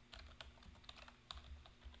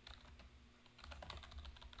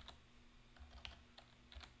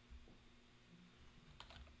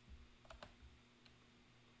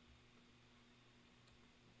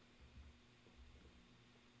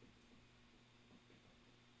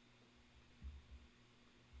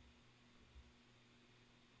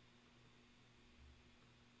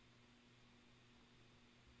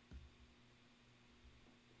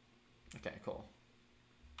 Okay, cool.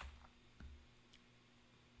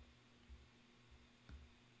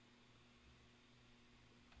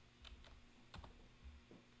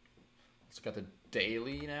 Let's get the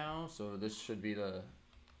daily now. So this should be the,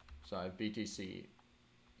 so I have BTC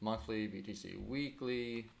monthly, BTC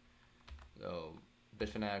weekly, so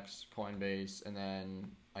Bitfinex, Coinbase, and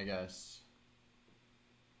then I guess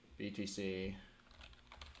BTC.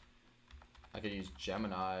 I could use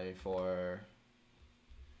Gemini for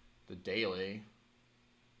the daily.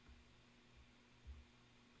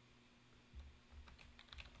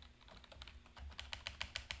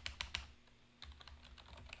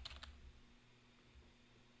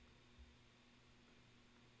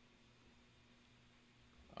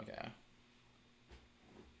 Okay.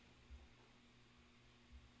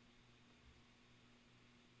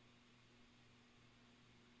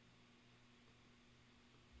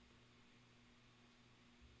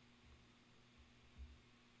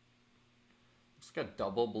 Looks like a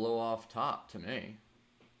double blow off top to me.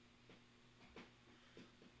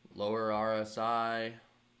 Lower RSI.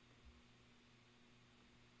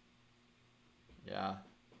 Yeah.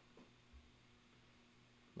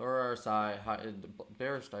 Lower RSI, high,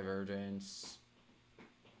 bearish divergence.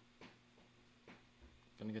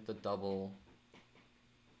 Gonna get the double.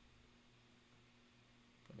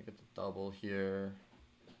 Gonna get the double here.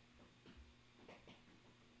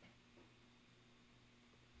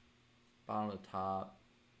 Bottom of the top.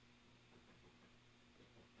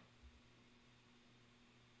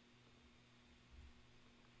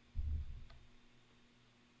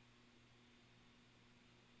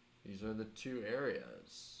 These are the two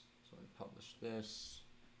areas. So I publish this.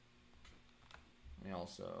 We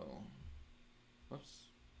also, whoops,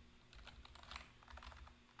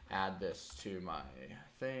 add this to my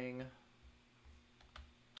thing.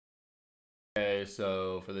 Okay,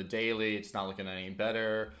 so for the daily, it's not looking any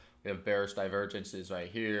better. We have bearish divergences right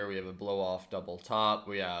here. We have a blow off double top.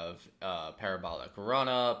 We have parabolic run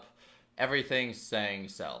up. Everything's saying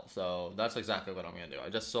sell. So that's exactly what I'm gonna do. I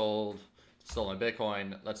just sold my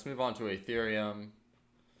Bitcoin. Let's move on to Ethereum.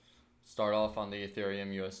 Start off on the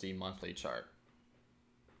Ethereum USD monthly chart.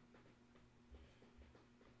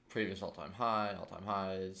 Previous all-time high, all-time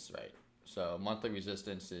highs, right? So monthly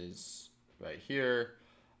resistance is right here.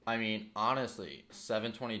 I mean, honestly,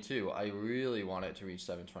 722. I really want it to reach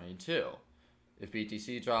 722. If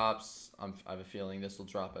BTC drops, I have a feeling this will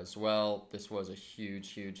drop as well. This was a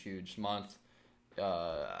huge month.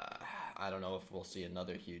 I don't know if we'll see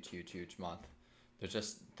another huge month. There's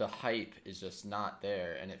just, the hype is just not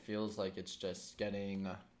there, and it feels like it's just getting,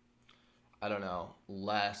 I don't know,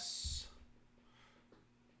 less.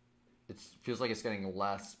 It feels like it's getting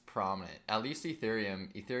less prominent. At least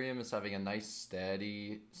Ethereum is having a nice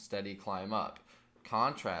steady climb up.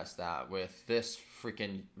 Contrast that with this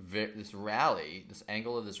freaking this rally. This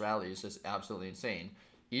angle of this rally is just absolutely insane.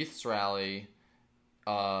 ETH's rally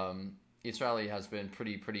each rally has been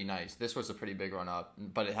pretty nice. This was a pretty big run up,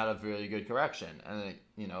 but it had a really good correction, and then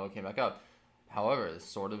it came back up. However, it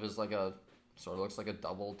sort of looks like a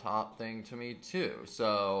double top thing to me too.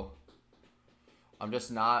 So I'm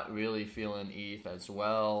just not really feeling ETH as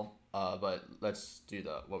well. But let's do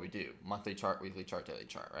what we do: monthly chart, weekly chart, daily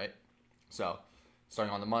chart, right? So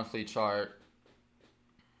starting on the monthly chart.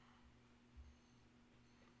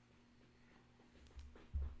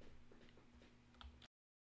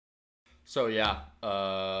 So yeah,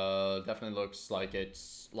 definitely looks like it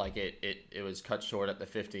was cut short at the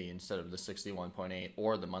 50 instead of the 61.8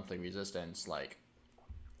 or the monthly resistance. Like,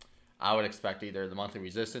 I would expect either the monthly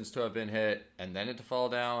resistance to have been hit and then it to fall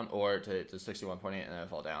down, or to hit to 61.8 and then it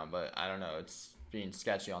fall down. But I don't know. It's being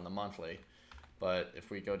sketchy on the monthly. But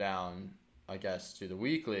if we go down, I guess, to the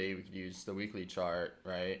weekly, we could use the weekly chart,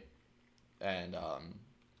 right? And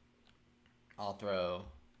I'll throw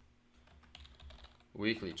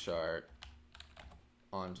weekly chart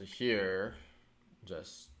onto here,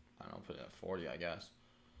 just, I don't know, put it at 40, I guess,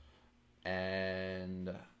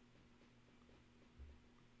 and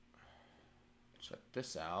check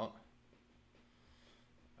this out.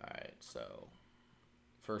 Alright, so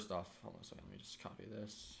first off, hold on a second, let me just copy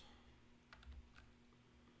this,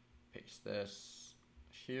 paste this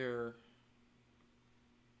here.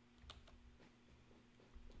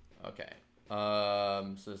 Okay,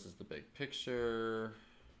 so this is the big picture.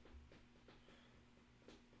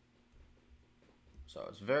 So I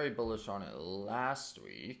was very bullish on it last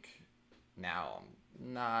week. Now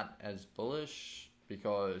I'm not as bullish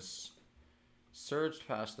because surged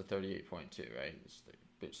past the 38.2, right?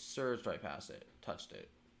 It surged right past it, touched it.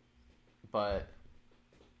 But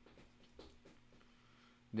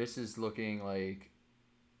this is looking like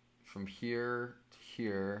from here to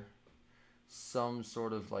here, some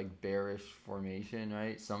sort of like bearish formation,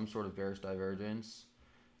 right? Some sort of bearish divergence.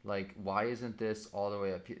 Like, why isn't this all the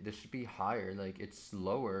way up here? This should be higher. Like, it's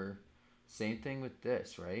lower. Same thing with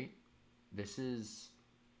this, right? This is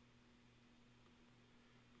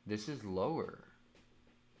lower.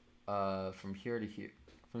 From here to here.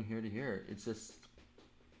 From here to here. It's just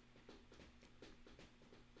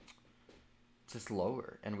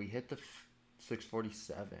lower. And we hit the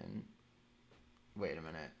 647. Wait a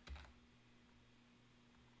minute.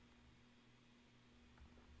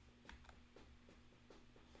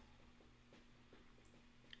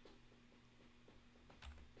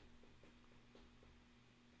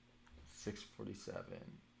 $647.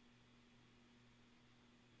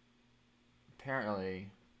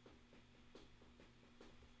 Apparently,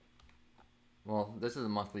 well, this is a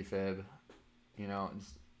monthly fib, and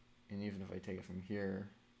even if I take it from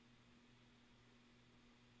here,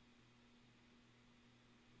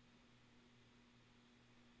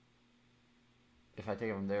 if I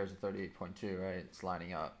take it from there, it's a 38.2, right? It's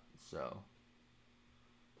lining up, so.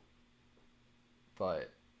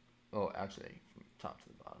 But, oh, actually, from top to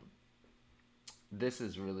the bottom. This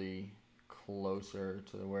is really closer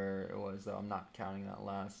to where it was, though. I'm not counting that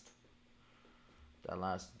last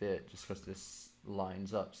bit, just because this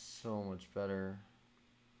lines up so much better.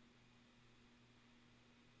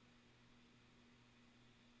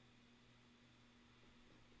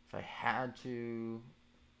 If I had to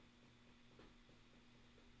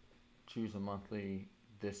choose a monthly,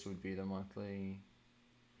 this would be the monthly.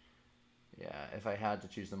 Yeah, if I had to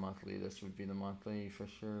choose the monthly, this would be the monthly for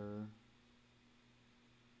sure.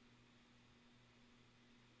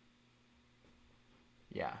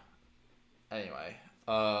 Yeah. Anyway,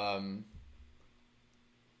 I'm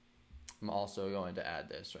also going to add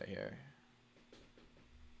this right here.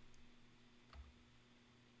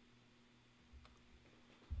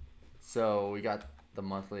 So we got the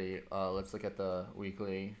monthly. Let's look at the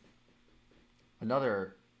weekly.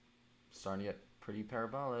 Another starting to get pretty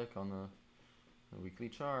parabolic on the weekly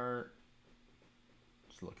chart.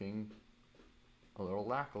 It's looking a little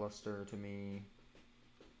lackluster to me.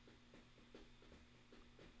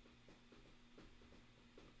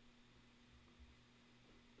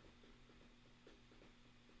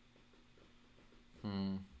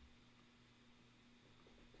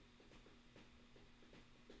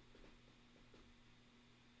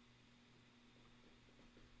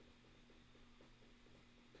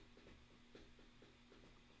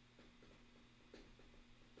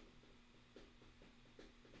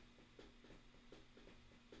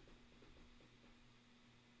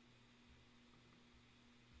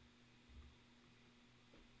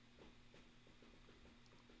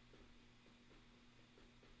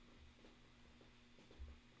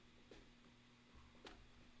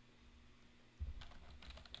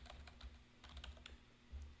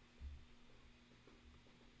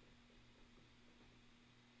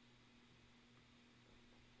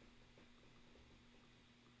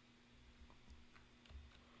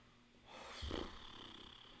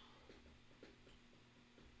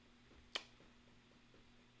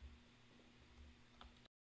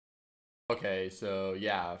 Okay, so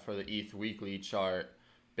yeah, for the ETH weekly chart,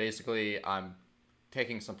 basically I'm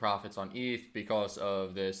taking some profits on ETH because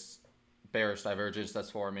of this bearish divergence that's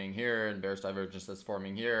forming here and bearish divergence that's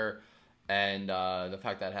forming here, and the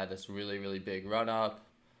fact that it had this really, really big run up.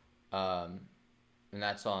 And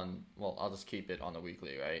that's on, well, I'll just keep it on the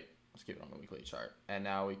weekly, right? Let's keep it on the weekly chart. And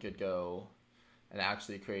now we could go and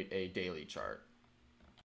actually create a daily chart.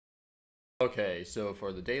 Okay, so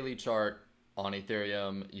for the daily chart on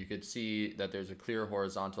Ethereum, you could see that there's a clear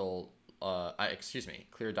horizontal,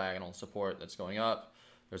 clear diagonal support that's going up.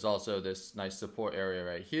 There's also this nice support area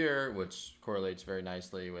right here, which correlates very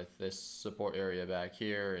nicely with this support area back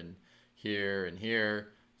here and here and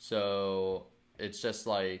here. So it's just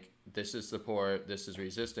like, this is support, this is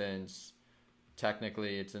resistance.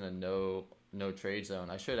 Technically, it's in a no trade zone.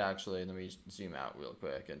 I should actually, let me zoom out real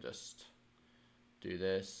quick and just do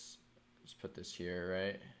this. Just put this here,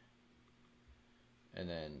 right? And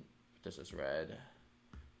then this is red.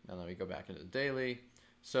 Now let me go back into the daily.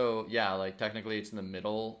 So yeah, like technically it's in the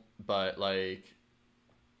middle, but like,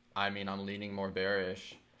 I mean, I'm leaning more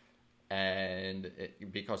bearish, and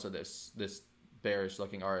because of this bearish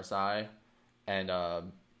looking RSI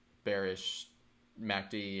and bearish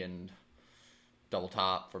MACD and double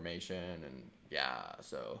top formation, and yeah,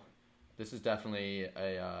 so this is definitely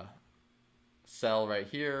a sell right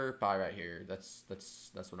here, buy right here. That's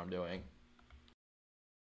what I'm doing.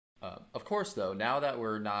 Of course, though, now that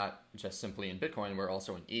we're not just simply in Bitcoin, we're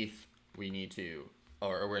also in ETH. We need to,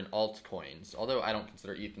 or we're in altcoins. Although I don't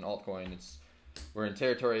consider ETH an altcoin, we're in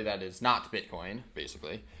territory that is not Bitcoin,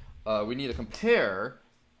 basically. We need to compare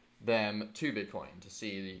them to Bitcoin to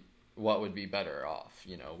see what would be better off.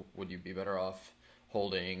 You know, would you be better off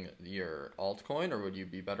holding your altcoin, or would you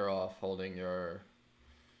be better off holding your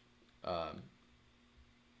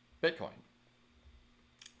Bitcoin?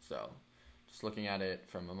 So just looking at it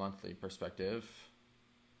from a monthly perspective.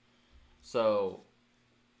 So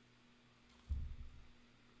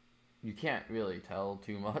you can't really tell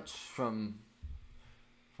too much from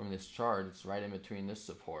this chart. It's right in between this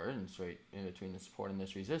support, and it's right in between the support and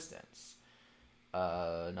this resistance.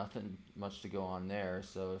 Nothing much to go on there.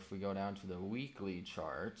 So if we go down to the weekly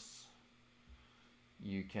charts,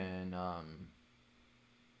 you can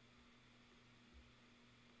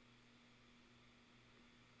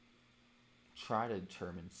try to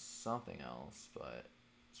determine something else, but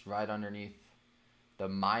it's right underneath the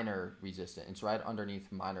minor resistance. It's right underneath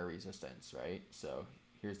minor resistance, right? So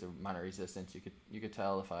here's the minor resistance. You could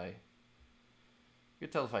tell if I do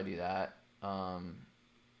that.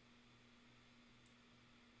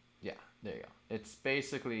 Yeah, there you go. It's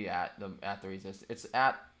basically at the resistance. It's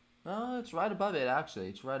right above it actually.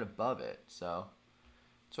 It's right above it. So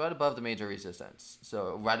it's right above the major resistance.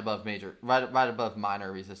 So right above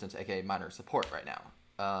minor resistance, aka minor support right now.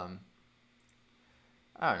 I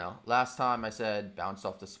don't know. Last time I said bounced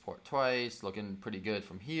off the support twice, looking pretty good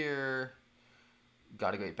from here.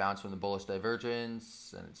 Got a great bounce from the bullish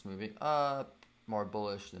divergence, and it's moving up. More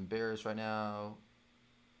bullish than bearish right now.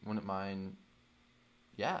 Wouldn't mind.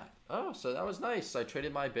 Yeah. Oh, so that was nice. I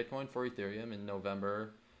traded my Bitcoin for Ethereum in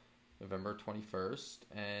November 21st,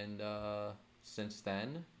 and since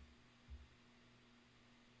then,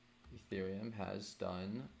 Ethereum has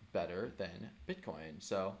done better than Bitcoin.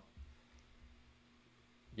 So,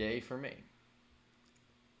 yay for me.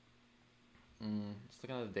 Let's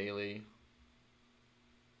look at the daily.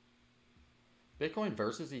 Bitcoin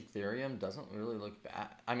versus Ethereum doesn't really look bad.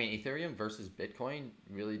 I mean, Ethereum versus Bitcoin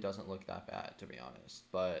really doesn't look that bad, to be honest.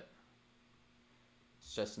 But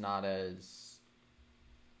it's just not as...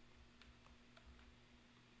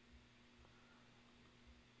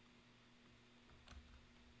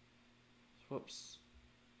 Whoops.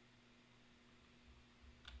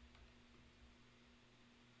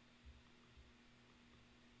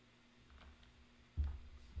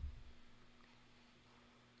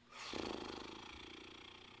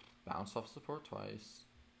 Bounced off support twice.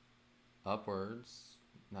 Upwards.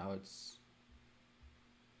 Now it's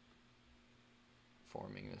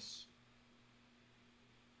forming this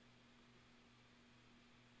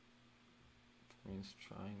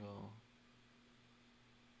triangle.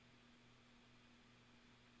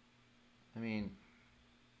 I mean,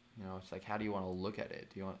 you know, it's like, how do you want to look at it?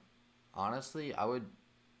 Do you want... Honestly, I would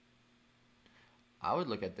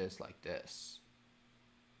look at this like this.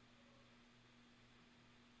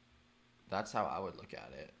 That's how I would look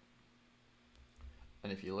at it.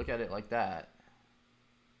 And if you look at it like that,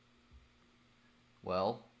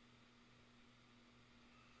 well,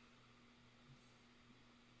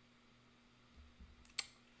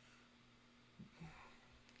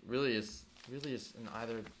 really is in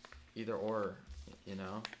either or, you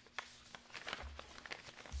know.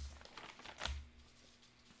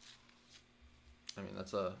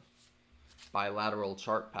 That's a bilateral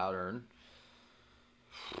chart pattern.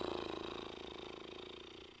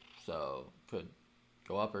 So could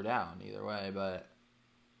go up or down either way, but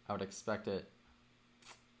I would expect it.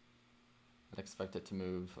 I'd expect it to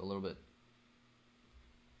move a little bit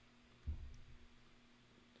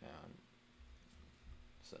down.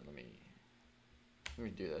 So let me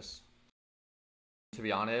do this. To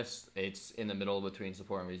be honest, it's in the middle between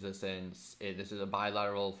support and resistance. This is a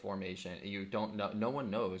bilateral formation. You don't know. No one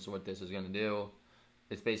knows what this is going to do.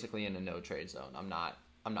 It's basically in a no trade zone. I'm not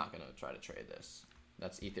going to try to trade this.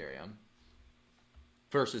 That's Ethereum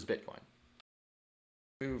versus Bitcoin.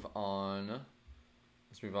 Move on.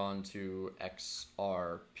 Let's move on to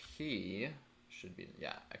XRP. Should be,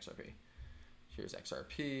 yeah, XRP. Here's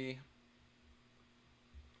XRP.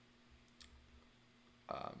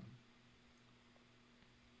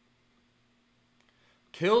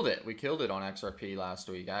 Killed it. We killed it on XRP last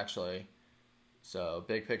week, actually. So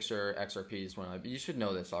big picture, XRP is one of, you should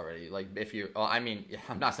know this already. Like if you, I mean,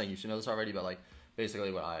 I'm not saying you should know this already, but like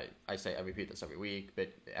basically what I say, I repeat this every week,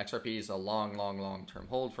 but XRP is a long term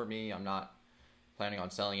hold for me. I'm not planning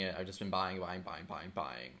on selling it. I've just been buying,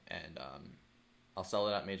 and I'll sell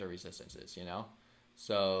it at major resistances, you know?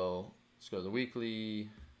 So let's go to the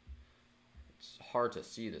weekly. It's hard to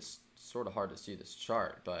see this, sort of hard to see this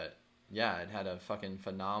chart, but yeah, it had a fucking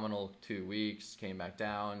phenomenal 2 weeks, came back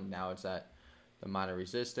down. Now it's at the minor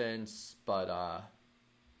resistance, but I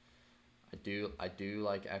do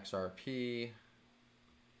like XRP.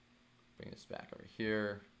 Bring this back over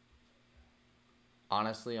here.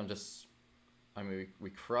 Honestly, I mean, we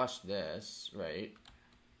crushed this, right?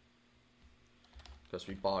 Because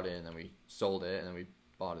we bought it and then we sold it and then we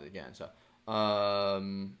bought it again. So,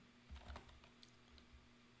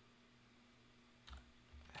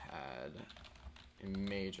 had a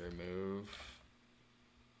major move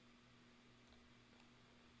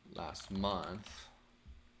last month.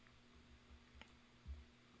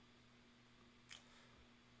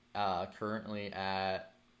 Currently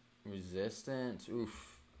at resistance.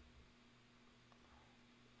 Oof.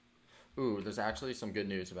 Ooh, there's actually some good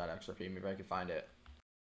news about XRP. Maybe I can find it.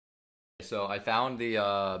 So I found the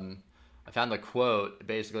quote.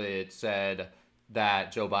 Basically, it said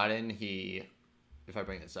that Joe Biden, if I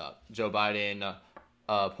bring this up, Joe Biden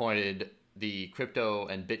appointed the crypto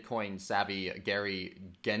and Bitcoin savvy Gary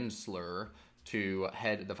Gensler to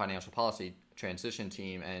head the financial policy transition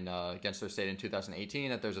team, and Gensler stated in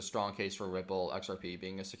 2018 that there's a strong case for Ripple XRP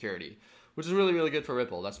being a security, which is really, really good for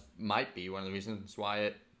Ripple. That's might be one of the reasons why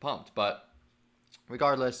it pumped. But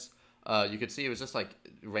regardless, you could see it was just like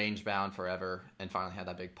range bound forever and finally had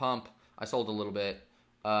that big pump. I sold a little bit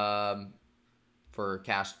for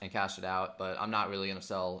cash and cashed it out, but I'm not really going to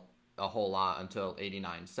sell a whole lot until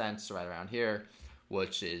 89 cents right around here,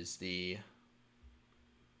 which is the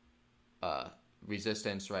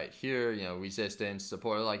resistance right here, you know, resistance,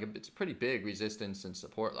 support, like it's a pretty big resistance and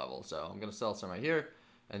support level. So I'm going to sell some right here,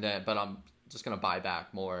 and then, but I'm just going to buy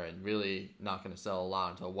back more and really not going to sell a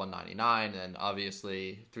lot until 199. And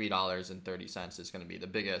obviously $3.30 is going to be the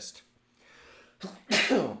biggest,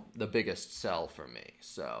 the biggest sell for me.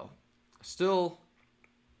 So still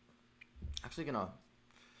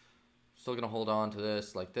gonna hold on to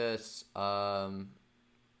this like this. Yeah,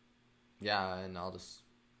 and I'll just,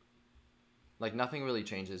 like, nothing really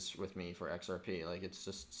changes with me for XRP. Like, it's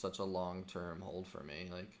just such a long-term hold for me.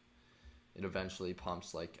 Like, it eventually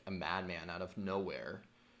pumps like a madman out of nowhere.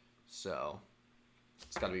 So,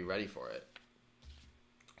 it's got to be ready for it.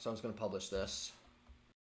 So, I'm just going to publish this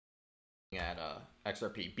at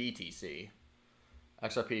XRP BTC.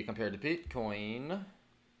 XRP compared to Bitcoin,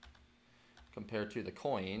 compared to the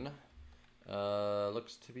coin,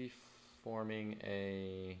 looks to be forming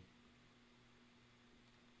a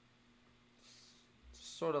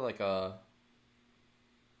sort of like a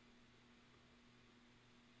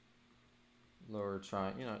lower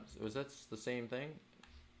triangle, you know, was that the same thing?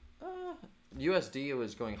 USD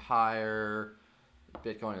was going higher,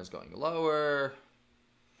 Bitcoin is going lower.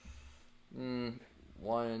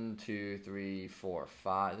 1, 2, 3, 4,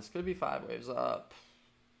 5. This could be 5 waves up.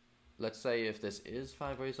 Let's say if this is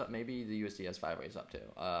 5 waves up, maybe the USD has 5 waves up too.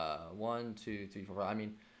 1, 2, 3, 4, 5. I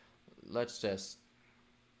mean, let's just,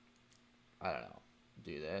 I don't know,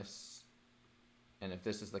 do this. And if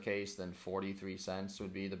this is the case, then 43 cents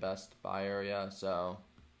would be the best buy area. So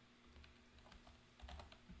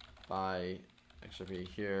buy XRP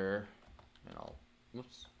here, and I'll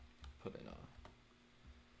put in a.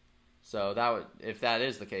 So that would, if that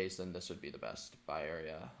is the case, then this would be the best buy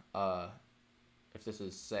area. If this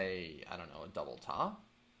is, say, I don't know, a double top,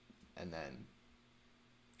 and then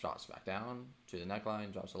drops back down to the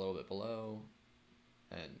neckline, drops a little bit below,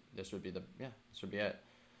 and this would be the, yeah, this would be it.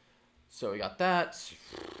 So we got that.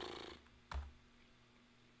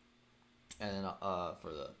 And then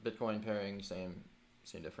for the Bitcoin pairing, same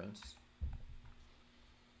difference.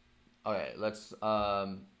 Okay, let's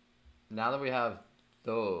now that we have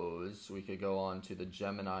those, we could go on to the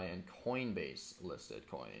Gemini and Coinbase listed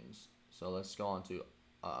coins. So let's go on to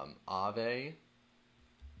Aave.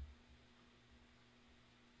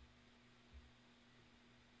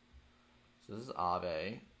 So this is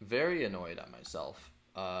Aave. Very annoyed at myself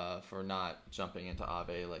for not jumping into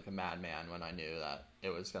Aave like a madman when I knew that it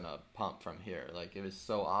was gonna pump from here. Like it was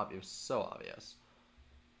so obvious. It was so obvious.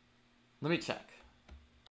 Let me check.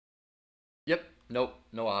 Yep. Nope.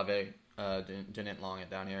 No Aave. Didn't long it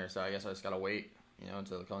down here. So I guess I just gotta wait, you know,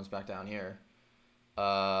 until it comes back down here.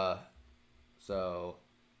 So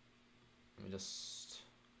let me just.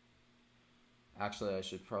 Actually, I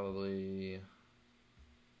should probably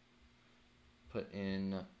put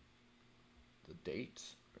in the date,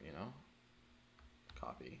 you know,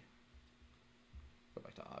 copy, go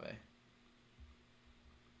back to Aave.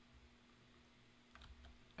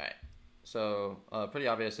 Alright, so pretty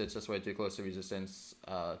obvious it's just way too close to resistance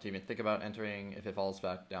to even think about entering. If it falls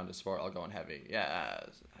back down to support, I'll go in heavy. Yeah,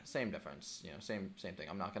 same difference, you know, same thing.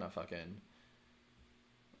 I'm not gonna fucking,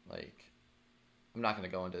 like, I'm not gonna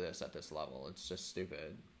go into this at this level. It's just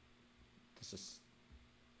stupid. This is,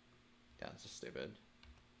 yeah, it's just stupid.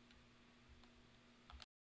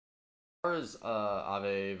 As far as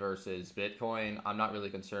Aave versus Bitcoin, I'm not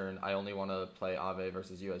really concerned. I only want to play Aave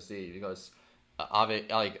versus USD because Aave,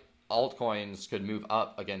 like, altcoins could move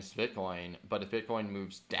up against Bitcoin, but if Bitcoin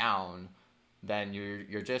moves down, then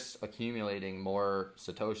you're just accumulating more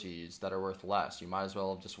satoshis that are worth less. You might as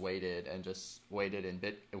well have just waited and just waited in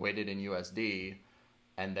USD,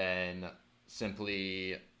 and then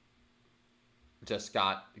simply just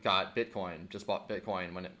got Bitcoin, just bought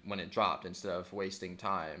Bitcoin when it dropped, instead of wasting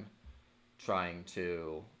time trying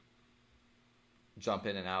to jump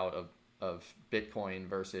in and out of Bitcoin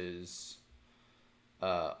versus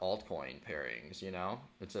altcoin pairings. You know,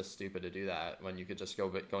 it's just stupid to do that when you could just go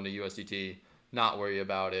into USDT, not worry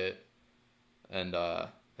about it, and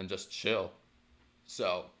just chill.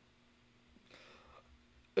 So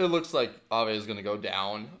it looks like Aave is gonna go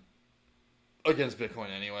down against Bitcoin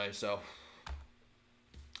anyway. So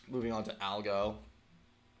moving on to Algo.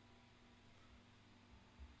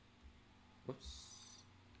 Whoops.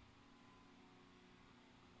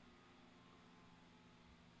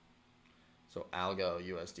 So Algo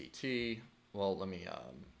USDT. Well, let me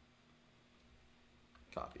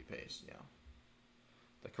copy paste, yeah,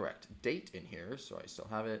 the correct date in here, so I still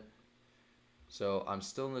have it. So I'm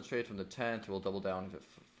still in the trade from the 10th. We'll double down if it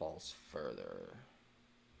falls further.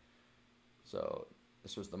 So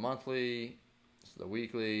this was the monthly. This is the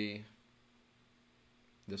weekly.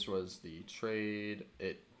 This was the trade.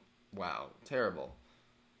 Wow, terrible.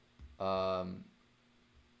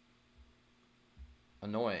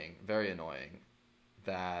 Annoying, very annoying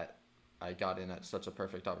that I got in at such a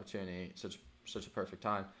perfect opportunity, such a perfect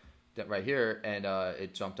time, that right here, and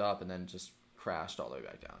it jumped up and then just crashed all the way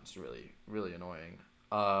back down. It's really, really annoying.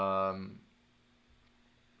 I'm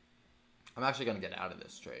actually gonna get out of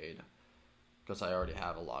this trade because I already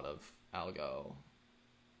have a lot of Algo.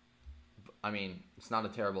 I mean, it's not a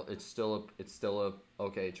terrible. It's still a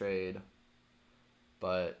okay trade,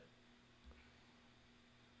 but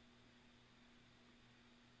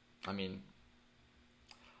I mean,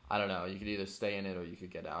 I don't know. You could either stay in it or you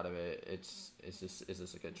could get out of it. Is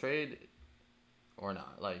this a good trade or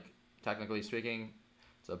not? Like, technically speaking,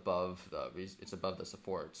 it's above the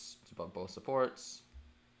supports. It's above both supports.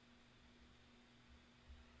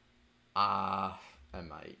 Am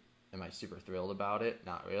I super thrilled about it?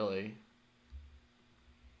 Not really.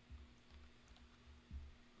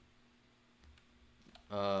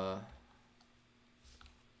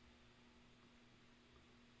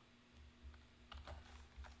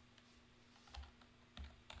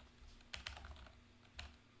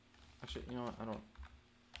 Actually, you know what? I don't.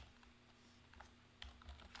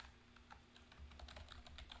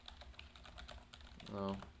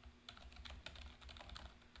 No.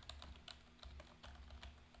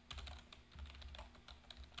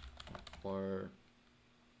 Or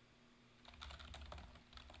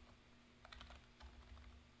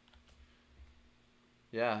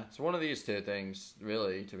yeah, it's one of these two things,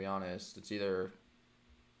 really, to be honest. It's either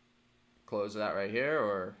close that right here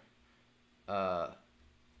or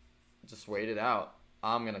just wait it out.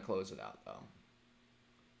 I'm gonna close it out though.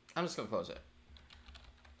 I'm just gonna close it.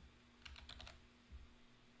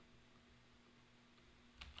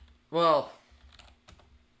 Well,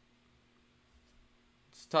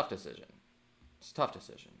 it's a tough decision. It's It's a tough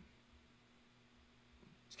decision.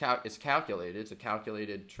 It's calculated. It's a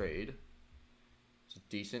calculated trade. It's a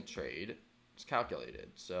decent trade. It's calculated.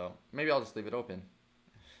 So maybe I'll just leave it open.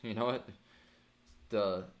 You know what?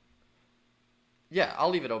 Yeah, I'll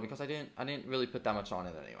leave it open because I didn't really put that much on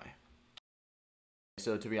it anyway.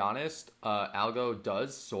 So to be honest, algo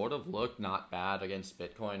does sort of look not bad against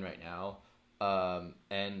Bitcoin right now,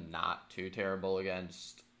 and not too terrible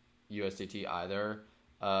against USDT either.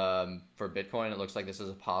 For Bitcoin, it looks like this is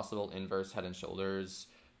a possible inverse head and shoulders,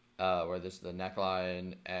 where this is the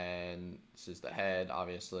neckline and this is the head,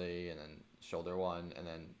 obviously, and then shoulder one, and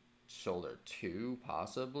then shoulder two,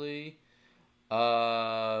 possibly.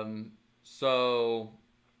 So,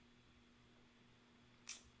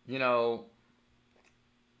 you know,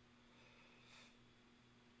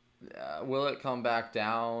 will it come back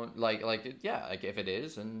down? Yeah, like if it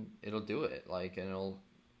is, and it'll do it. Like, and it'll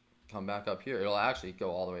come back up here. It'll actually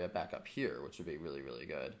go all the way back up here, which would be really, really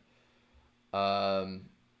good.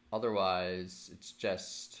 Otherwise, it's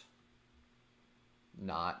just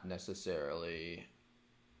not necessarily.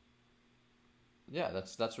 Yeah,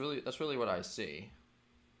 that's really what I see.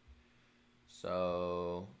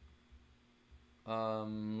 So, let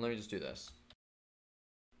me just do this.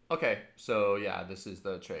 Okay, so yeah, this is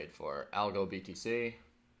the trade for Algo BTC,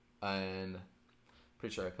 and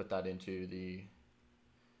pretty sure I put that into the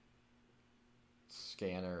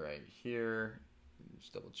scanner right here.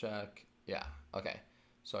 Just double check. Yeah, okay.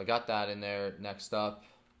 So I got that in there. Next up,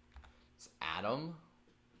 it's Atom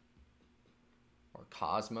or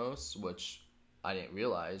Cosmos, which I didn't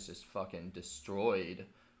realize just fucking destroyed.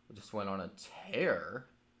 It just went on a tear.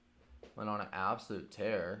 Went on an absolute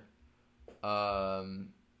tear.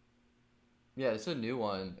 Yeah, it's a new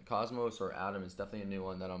one. Cosmos or Atom is definitely a new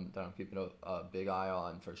one that I'm keeping a big eye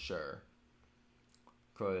on for sure.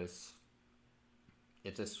 Because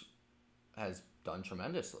it just has done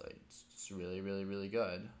tremendously. It's just really, really, really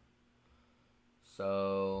good.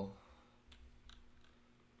 So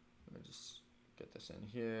let me just get this in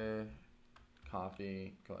here.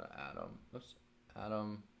 Copy, go to Atom. Oops,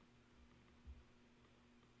 Atom.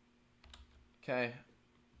 Okay.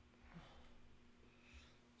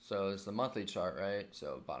 So it's the monthly chart, right?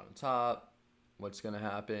 So bottom top, what's gonna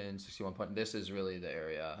happen? 61 point. This is really the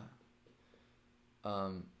area.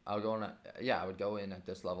 I would go on. Yeah, I would go in at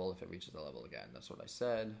this level if it reaches the level again. That's what I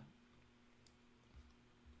said.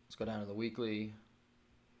 Let's go down to the weekly.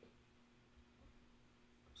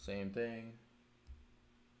 Same thing.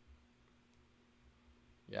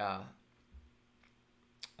 Yeah.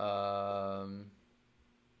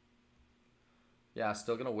 Yeah,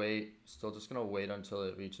 still gonna wait. Still just gonna wait until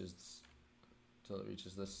it reaches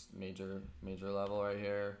this major level right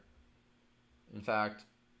here. In fact,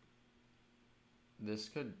 this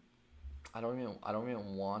could. I don't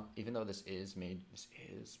even want, even though this is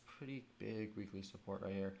pretty big weekly support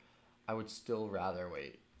right here. I would still rather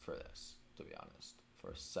wait for this, to be honest,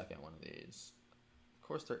 for a second one of these. Of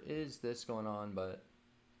course, there is this going on, but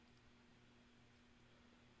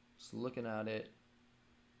just looking at it.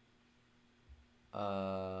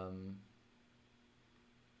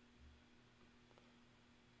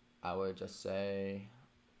 I would just say,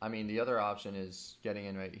 I mean, the other option is getting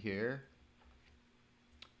in right here.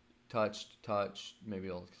 Touch, maybe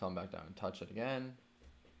it'll come back down and touch it again.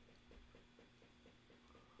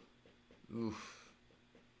 Oof.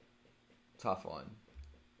 Tough one.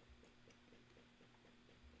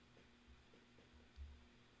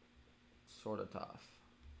 Sort of tough.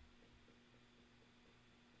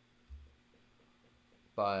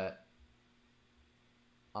 But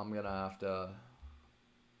I'm gonna have to.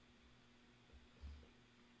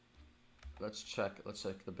 Let's check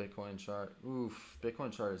the Bitcoin chart. Oof,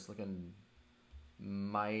 Bitcoin chart is looking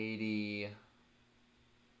mighty.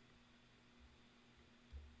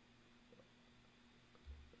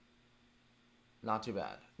 Not too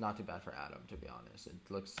bad. Not too bad for Atom, to be honest. It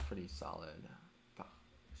looks pretty solid. Oh,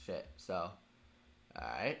 shit. So,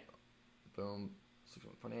 alright. Boom.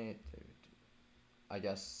 61.8. I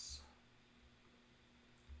guess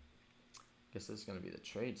this is going to be the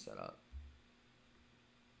trade setup.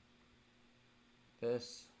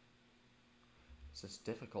 It's just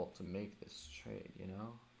difficult to make this trade, you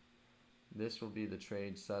know? This will be the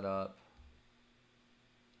trade setup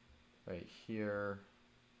right here.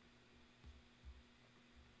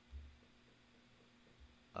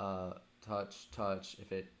 Touch.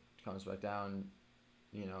 If it comes back down,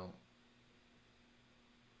 you know,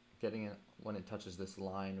 getting it when it touches this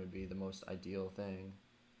line would be the most ideal thing.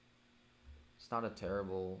 It's not a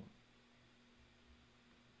terrible.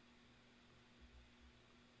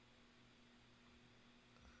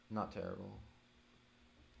 Not terrible.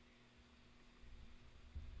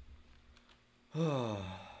 Yeah,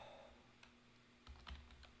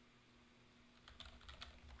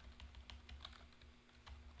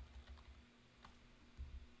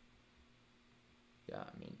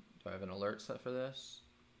 I mean, do I have an alert set for this?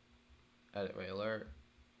 Edit way alert.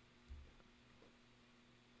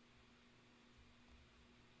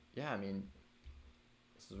 Yeah, I mean,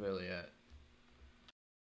 this is really it.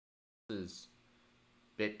 This is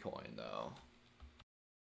Bitcoin, though.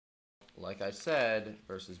 Like I said,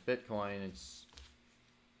 versus Bitcoin, it's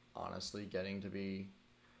honestly getting to be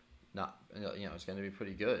not, it's going to be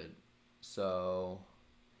pretty good. So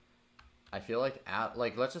I feel like,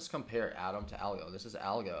 let's just compare Atom to Algo. This is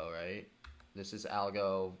Algo, right? This is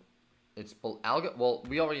Algo. It's Algo. Well,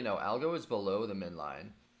 we already know Algo is below the min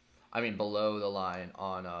line. I mean, below the line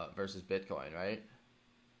on versus Bitcoin, right?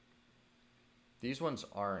 These ones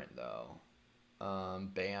aren't though.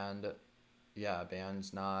 Band, yeah,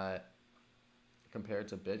 Band's not compared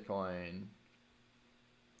to Bitcoin.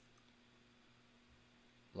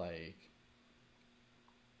 Like,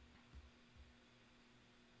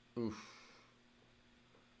 oof.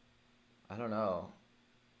 I don't know.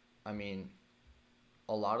 I mean,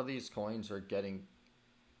 a lot of these coins are getting.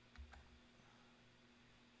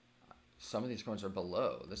 Some of these coins are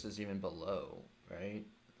below. This is even below, right?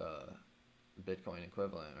 The Bitcoin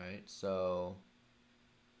equivalent, right? So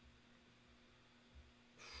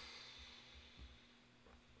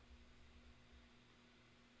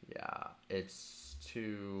yeah, it's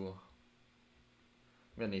too.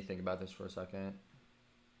 I'm gonna need to think about this for a second.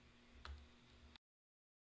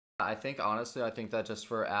 I think honestly, I think that just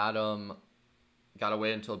for Atom, gotta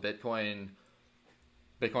wait until Bitcoin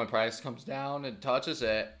price comes down and touches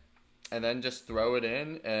it, and then just throw it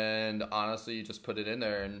in. And honestly, you just put it in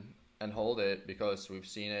there and hold it, because we've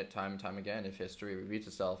seen it time and time again. If history repeats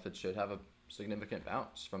itself, it should have a significant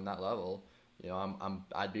bounce from that level. You know,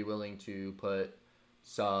 I'd be willing to put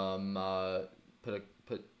some put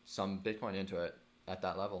some Bitcoin into it at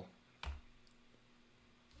that level.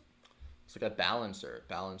 Let's look at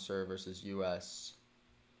Balancer versus USDT.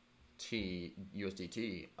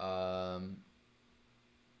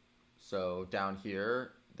 So down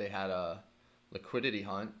here they had a liquidity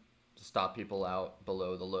hunt to stop people out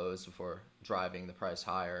below the lows before driving the price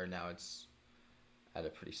higher. Now it's at a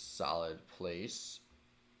pretty solid place.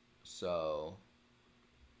 So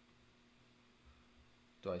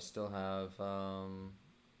do I still have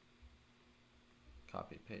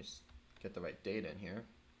copy paste, get the right data in here?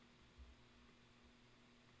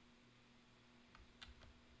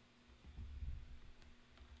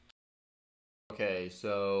 Okay,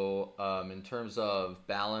 so in terms of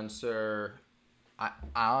Balancer, I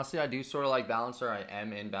honestly, I do sort of like Balancer. I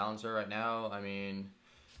am in Balancer right now. I mean,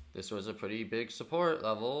 this was a pretty big support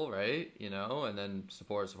level, right? You know, and then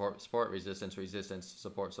support, resistance,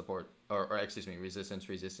 support, or excuse me,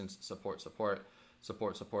 resistance, support,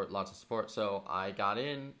 lots of support. So I got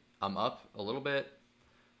in. I'm up a little bit.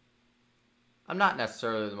 I'm not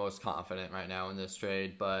necessarily the most confident right now in this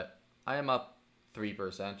trade, but I am up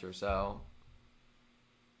 3% or so.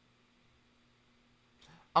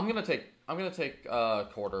 I'm gonna take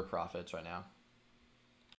quarter profits right now.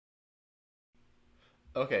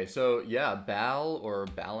 Okay, so yeah,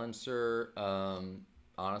 Balancer,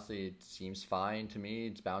 honestly, it seems fine to me.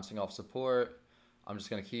 It's bouncing off support. I'm just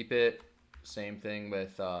gonna keep it. Same thing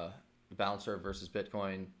with Balancer versus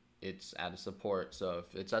Bitcoin. It's at a support. So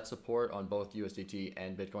if it's at support on both USDT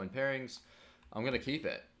and Bitcoin pairings, I'm gonna keep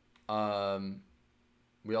it.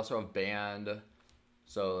 We also have Band.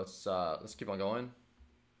 So let's keep on going.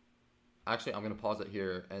 Actually, I'm gonna pause it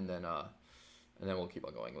here, and then we'll keep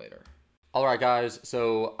on going later. All right, guys.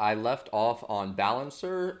 So I left off on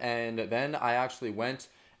Balancer, and then I actually went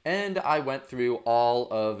through all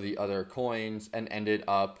of the other coins and ended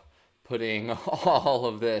up putting all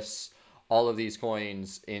of these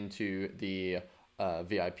coins into the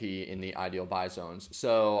VIP in the ideal buy zones.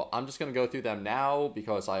 So I'm just gonna go through them now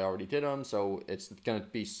because I already did them. So it's gonna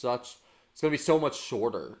be so much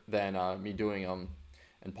shorter than me doing them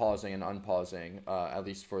and pausing and unpausing, at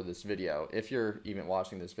least for this video, if you're even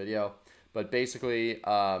watching this video. But basically,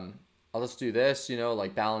 I'll just do this,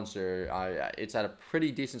 like Balancer. It's at a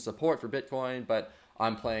pretty decent support for Bitcoin, but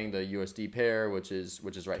I'm playing the USD pair, which is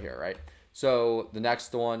right here, right? So the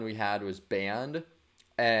next one we had was Band,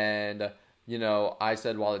 and I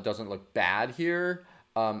said, while it doesn't look bad here,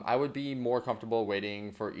 I would be more comfortable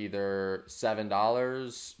waiting for either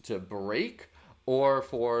 $7 to break, or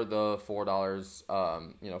for the $4,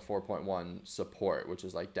 4.1 support, which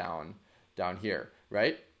is like down here,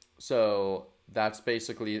 right? So that's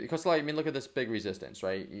basically, because look at this big resistance,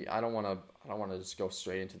 right? I don't want to I don't want to just go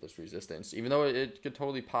straight into this resistance, even though it could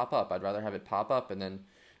totally pop up. I'd rather have it pop up and then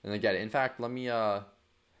get it. In fact, let me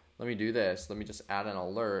do this. Let me just add an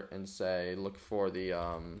alert and say look for the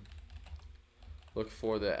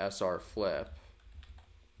SR flip,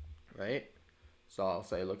 right? So I'll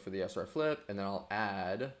say look for the SR flip, and then I'll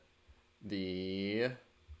add the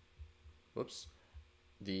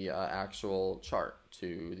actual chart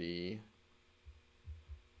to the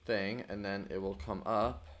thing, and then it will come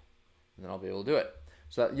up, and then I'll be able to do it.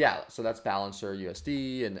 So yeah, so that's Balancer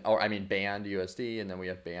USD, banned USD, and then we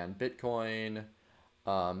have banned Bitcoin,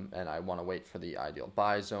 and I want to wait for the ideal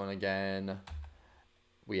buy zone again.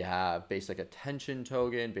 We have basic attention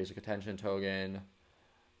token.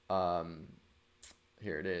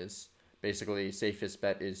 Here it is. Basically, safest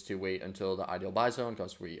bet is to wait until the ideal buy zone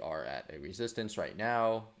because we are at a resistance right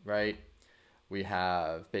now, right? We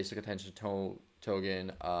have basic attention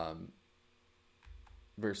token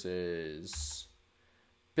versus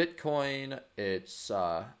Bitcoin. It's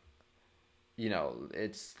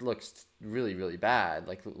it looks really, really bad.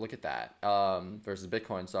 Like, look at that, versus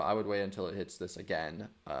Bitcoin. So I would wait until it hits this again,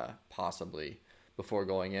 possibly before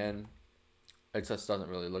going in. It just doesn't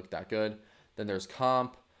really look that good. Then there's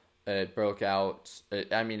comp. It broke out.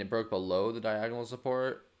 It broke below the diagonal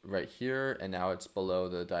support right here, and now it's below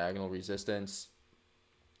the diagonal resistance.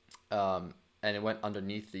 And it went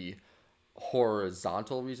underneath the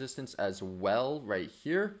horizontal resistance as well right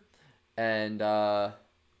here. And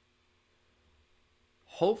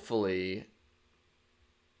hopefully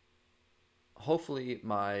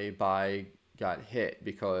my buy got hit,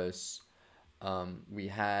 because we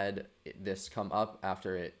had this come up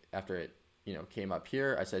after it came up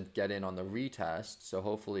here. I said get in on the retest, so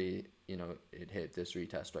hopefully it hit this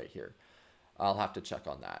retest right here. I'll have to check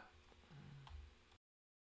on that.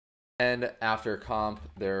 And after comp,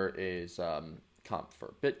 there is comp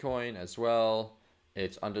for Bitcoin as well.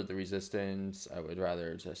 It's under the resistance. I would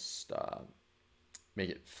rather just make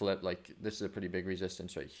it flip. Like, this is a pretty big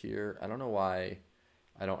resistance right here. I don't know why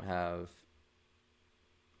I don't have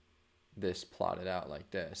this plotted out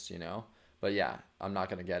like this, but yeah, I'm not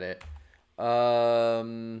gonna get it.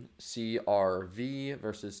 CRV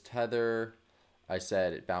versus Tether. I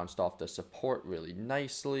said it bounced off the support really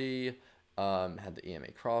nicely. Had the EMA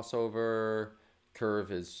crossover.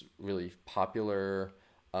 Curve is really popular.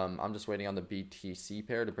 I'm just waiting on the BTC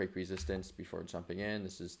pair to break resistance before jumping in.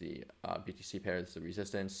 This is the BTC pair. This is the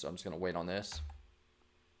resistance. So I'm just going to wait on this.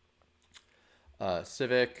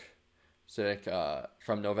 Civic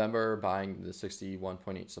from November, buying the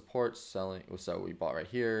 61.8 support, selling. So we bought right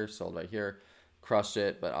here, sold right here, crushed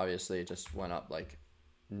it, but obviously it just went up like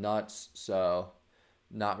nuts. So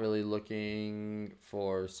not really looking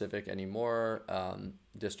for Civic anymore.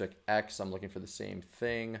 District X, I'm looking for the same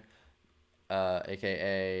thing,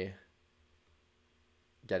 aka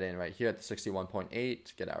get in right here at the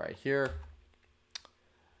 61.8, get out right here.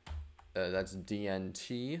 That's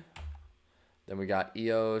DNT. Then we got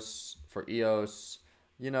EOS. For EOS,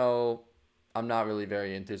 I'm not really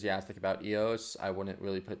very enthusiastic about EOS. I wouldn't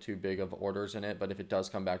really put too big of orders in it, but if it does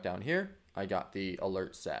come back down here, I got the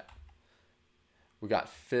alert set. We got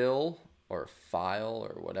fill or file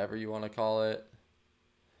or whatever you want to call it.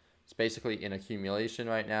 It's basically in accumulation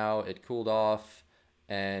right now. It cooled off,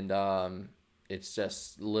 and it's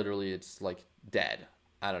just literally, it's like dead.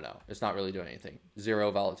 I don't know. It's not really doing anything.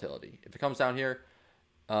 Zero volatility. If it comes down here,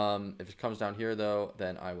 though,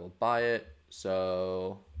 then I will buy it.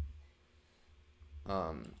 So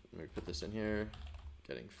let me put this in here,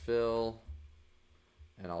 getting fill,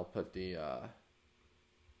 and I'll put the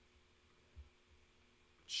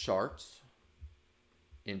chart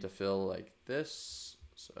into fill like this,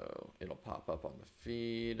 so it'll pop up on the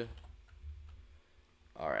feed.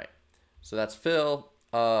 All right, so that's fill.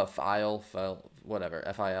 File, whatever,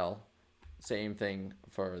 FIL, same thing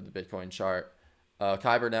for the Bitcoin chart.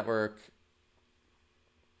 Kyber Network,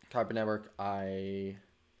 I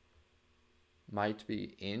might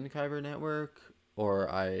be in Kyber Network, or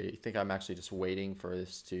I think I'm actually just waiting for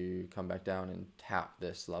this to come back down and tap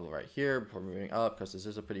this level right here before moving up, because this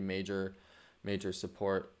is a pretty major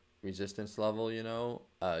support resistance level, you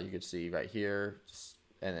could see right here,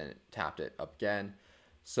 and then it tapped it up again.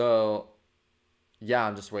 So yeah,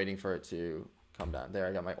 I'm just waiting for it to come down. There,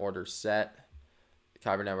 I got my order set.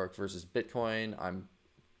 Kyber Network versus Bitcoin.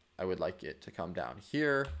 I would like it to come down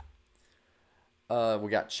here. We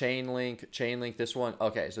got Chainlink. This one,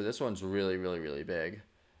 okay, so this one's really, really, really big.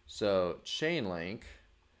 So Chainlink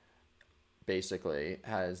basically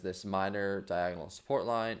has this minor diagonal support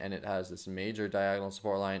line, and it has this major diagonal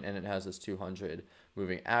support line, and it has this 200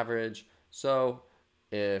 moving average. So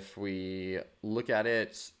if we look at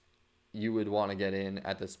it, you would want to get in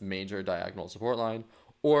at this major diagonal support line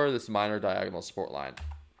or this minor diagonal support line.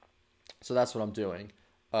 So that's what I'm doing.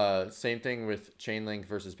 Same thing with Chainlink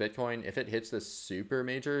versus Bitcoin. If it hits this super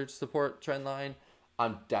major support trend line,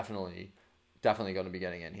 I'm definitely going to be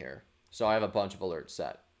getting in here. So I have a bunch of alerts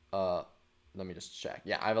set. Let me just check.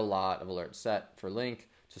 Yeah, I have a lot of alerts set for Link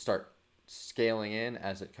to start scaling in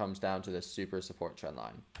as it comes down to this super support trend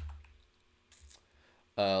line.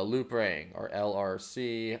 Loop ring or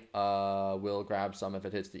LRC will grab some if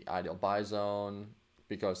it hits the ideal buy zone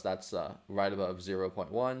because that's right above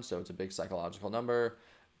 0.1, so it's a big psychological number.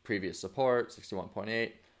 Previous support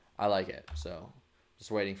 61.8. I like it, so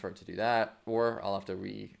just waiting for it to do that, or I'll have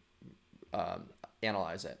to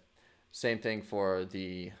analyze it. Same thing for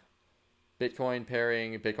the Bitcoin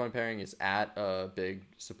pairing. Bitcoin pairing is at a big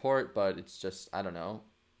support, but it's just, I don't know,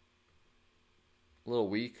 a little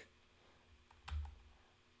weak.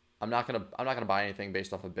 I'm not gonna buy anything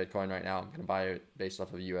based off of Bitcoin right now. I'm gonna buy it based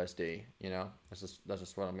off of USD. You know, that's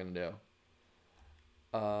just what I'm gonna do.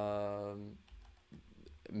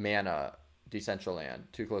 Mana,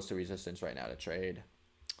 Decentraland, too close to resistance right now to trade.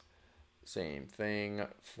 Same thing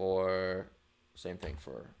for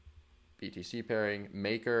BTC pairing.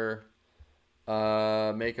 Maker,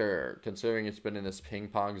 considering it's been in this ping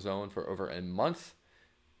pong zone for over a month,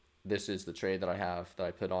 this is the trade that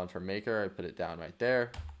I put on for Maker. I put it down right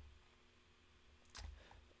there.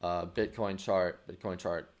 Bitcoin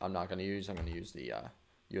chart, I'm not going to use. I'm going to use the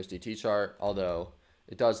USDT chart, although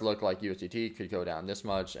it does look like USDT could go down this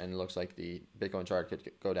much, and it looks like the Bitcoin chart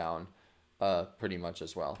could go down pretty much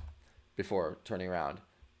as well before turning around.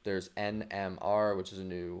 There's NMR, which is a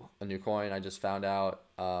new coin I just found out.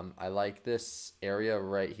 I like this area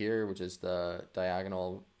right here, which is the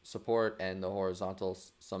diagonal support and the horizontal,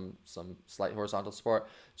 some slight horizontal support.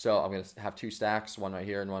 So I'm going to have two stacks, one right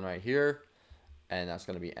here and one right here. And that's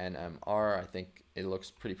going to be NMR. I think it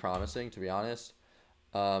looks pretty promising, to be honest.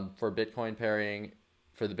 For Bitcoin pairing,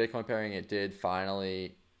 it did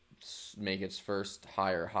finally make its first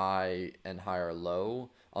higher high and higher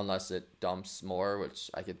low, unless it dumps more,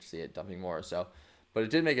 which I could see it dumping more. So, but it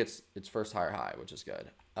did make its first higher high, which is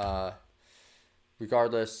good.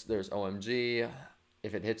 Regardless, there's OMG.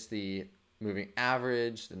 If it hits the moving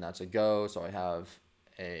average, then that's a go. So I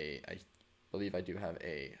believe I do have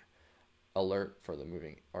an alert for the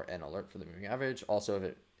moving average. Also, if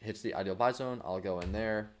it hits the ideal buy zone, I'll go in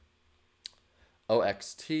there.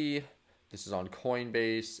 OXT, this is on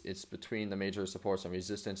Coinbase. It's between the major supports and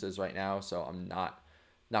resistances right now, so I'm not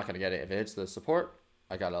going to get it. If it hits the support,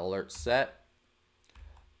 I got an alert set.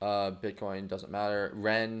 Bitcoin doesn't matter.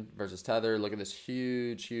 Ren versus Tether. Look at this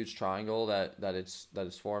huge triangle that is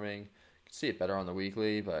forming. You can see it better on the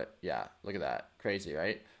weekly, but yeah, look at that. Crazy,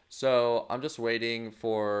 right? So I'm just waiting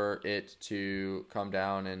for it to come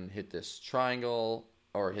down and hit this triangle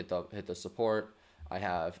or hit the support.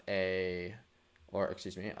 Yes,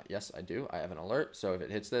 I do. I have an alert. So if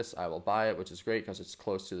it hits this, I will buy it, which is great because it's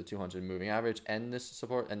close to the 200 moving average and this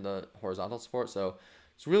support and the horizontal support. So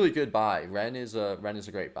it's a really good buy. Ren is a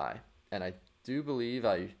great buy, and I do believe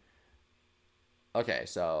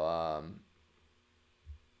so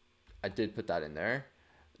I did put that in there.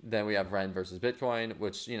 Then we have Ren versus Bitcoin,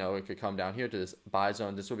 which, you know, it could come down here to this buy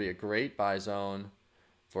zone. This would be a great buy zone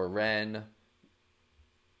for Ren.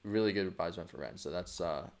 Really good buy zone for Ren. So that's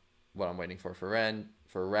what I'm waiting for Ren.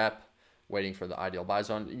 For Rep, waiting for the ideal buy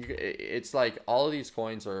zone. It's like all of these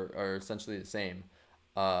coins are essentially the same.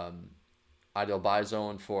 Ideal buy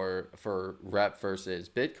zone for Rep versus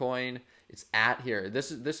Bitcoin. It's at here.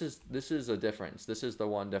 This is a difference. This is the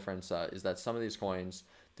one difference is that some of these coins,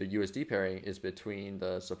 the USD pairing is between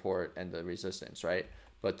the support and the resistance, right?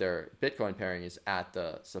 But their Bitcoin pairing is at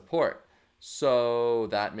the support. So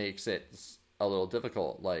that makes it a little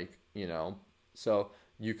difficult, like, you know. So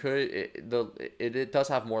you could, it does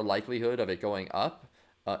have more likelihood of it going up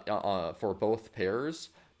for both pairs.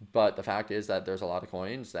 But the fact is that there's a lot of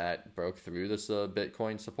coins that broke through this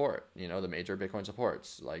Bitcoin support. You know, the major Bitcoin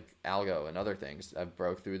supports like Algo and other things have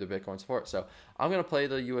broke through the Bitcoin support. So I'm going to play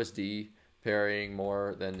the USD pairing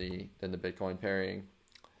more than the Bitcoin pairing.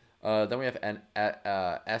 Then we have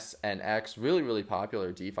SNX, really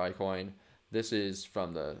popular DeFi coin. This is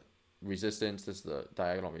from the resistance. This is the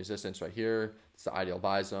diagonal resistance right here. It's the ideal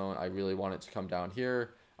buy zone. I really want it to come down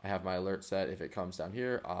here. I have my alert set. If it comes down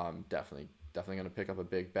here, I'm definitely going to pick up a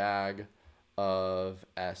big bag of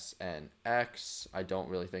SNX. I don't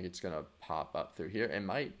really think it's going to pop up through here. It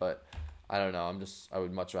might, but I don't know. I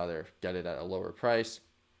would much rather get it at a lower price.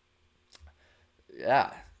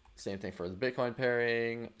 Yeah, same thing for the Bitcoin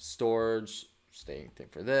pairing. Storage, same thing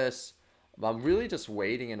for this. I'm really just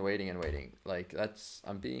waiting and waiting and waiting. Like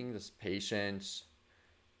I'm being this patient.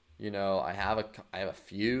 You know, I have a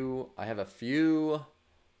few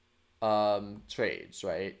trades,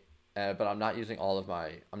 right? But I'm not using all of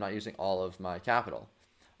my capital.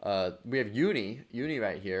 We have Uni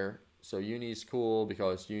right here. So Uni's cool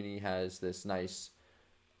because Uni has this nice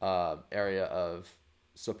area of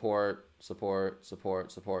support. So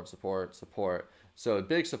a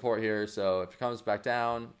big support here. So if it comes back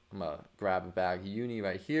down, I'm gonna grab a bag of Uni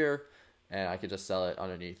right here, and I could just sell it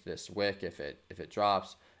underneath this wick if it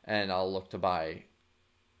drops, and I'll look to buy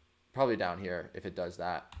probably down here if it does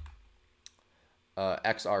that.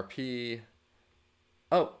 XRP.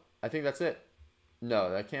 Oh, I think that's it.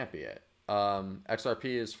 No, that can't be it. XRP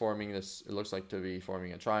is forming this. It looks like to be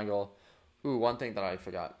forming a triangle. Ooh, one thing that I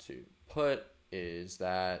forgot to put is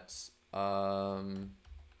that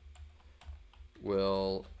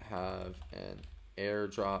we'll have an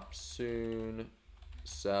airdrop soon.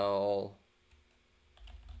 Sell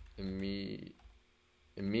immediately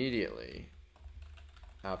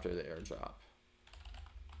after the airdrop.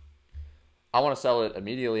 I want to sell it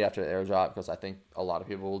immediately after the airdrop because I think a lot of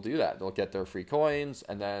people will do that. They'll get their free coins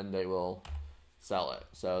and then they will sell it.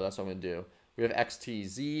 So that's what I'm going to do. We have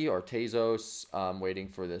XTZ or Tezos waiting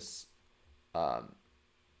for this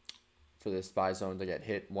buy zone to get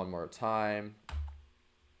hit one more time.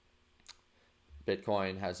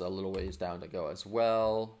 Bitcoin has a little ways down to go as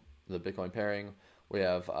well. The Bitcoin pairing. We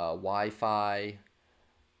have Wi-Fi,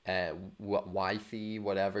 Wi-Fi,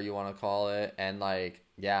 whatever you want to call it. And like,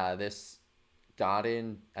 yeah, this got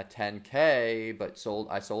in at 10K, but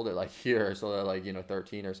I sold it like here. I sold it like,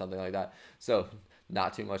 13 or something like that. So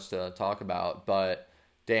not too much to talk about, but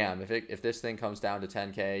damn, if this thing comes down to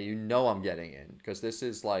 10K, I'm getting in because this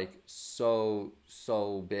is like so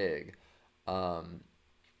big. But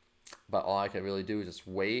all I can really do is just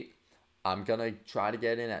wait. I'm gonna try to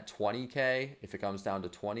get in at 20K. If it comes down to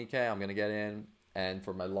 20K, I'm gonna get in, and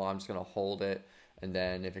for my long, I'm just gonna hold it. And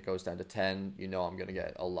then if it goes down to 10, I'm gonna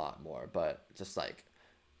get a lot more. But just like,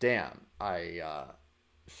 damn, I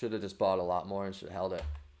should have just bought a lot more and should have held it.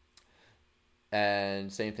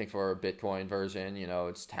 And same thing for Bitcoin version,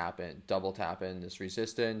 it's double tapping this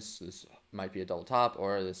resistance. This might be a double top,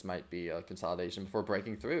 or this might be a consolidation before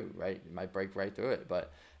breaking through, right? It might break right through it,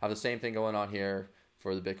 but I have the same thing going on here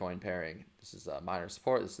for the Bitcoin pairing. This is minor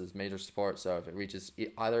support, this is major support. So if it reaches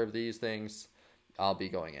either of these things, I'll be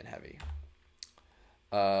going in heavy.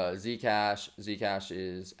 Zcash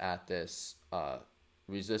is at this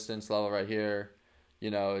resistance level right here.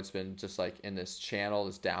 It's been just like in this channel,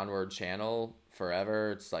 this downward channel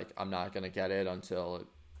forever. It's like I'm not gonna get it until it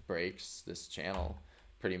breaks this channel.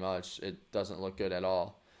 Pretty much, it doesn't look good at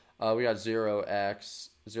all. We got 0x.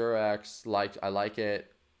 I like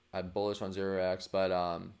it. I'm bullish on 0x, but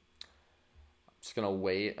I'm just gonna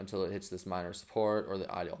wait until it hits this minor support or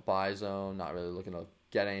the ideal buy zone. Not really looking to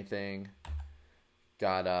get anything.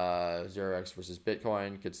 Got 0x versus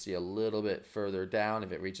Bitcoin. Could see a little bit further down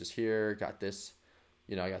if it reaches here. Got this.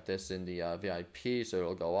 I got this in the VIP, so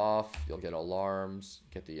it'll go off. You'll get alarms,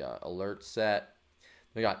 get the alert set.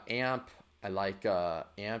 We got AMP. I like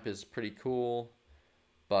AMP is pretty cool,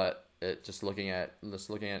 but just looking at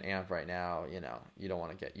AMP right now, you don't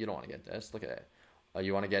want to get this. Look at it.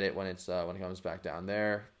 You want to get it when it comes back down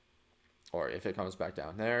there, or if it comes back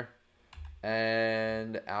down there,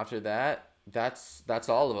 and after that, that's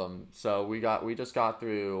all of them. So we just got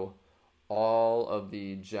through all of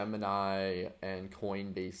the Gemini and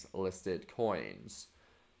Coinbase listed coins,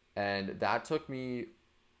 and that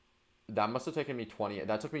must have taken me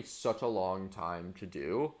that took me such a long time to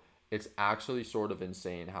do. It's actually sort of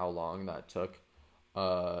insane how long that took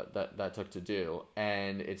to do,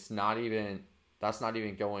 and that's not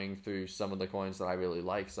even going through some of the coins that I really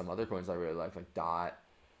like. Some other coins I really like DOT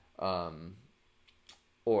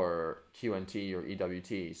or QNT or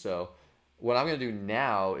EWT. So what I'm going to do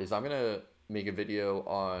now is I'm going to make a video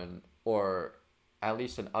on, or at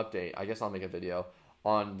least an update. I guess I'll make a video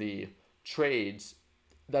on the trades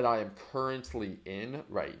that I am currently in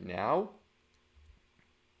right now.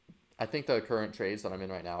 I think the current trades that I'm in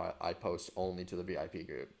right now, I post only to the VIP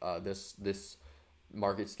group. This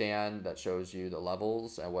market scan that shows you the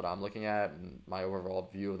levels and what I'm looking at and my overall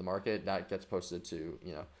view of the market, that gets posted to,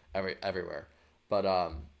 everywhere. But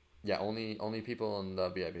yeah, only people in the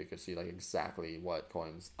VIP could see like exactly what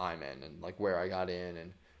coins I'm in and like where I got in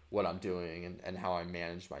and what I'm doing and how I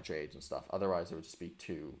manage my trades and stuff. Otherwise, it would just be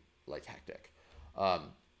too like hectic.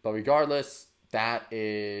 But regardless, that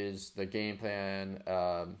is the game plan.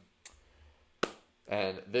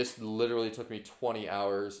 And this literally took me 20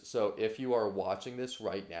 hours. So if you are watching this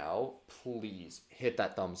right now, please hit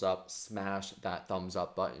that thumbs up, smash that thumbs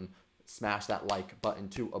up button, smash that like button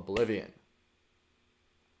to oblivion,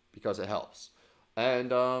 because it helps.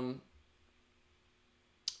 And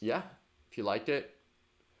yeah, if you liked it,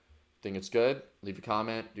 think it's good, leave a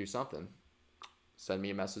comment, do something. Send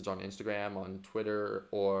me a message on Instagram, on Twitter,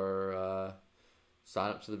 or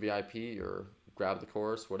sign up to the VIP or grab the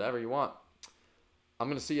course, whatever you want. I'm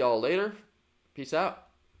going to see y'all later. Peace out.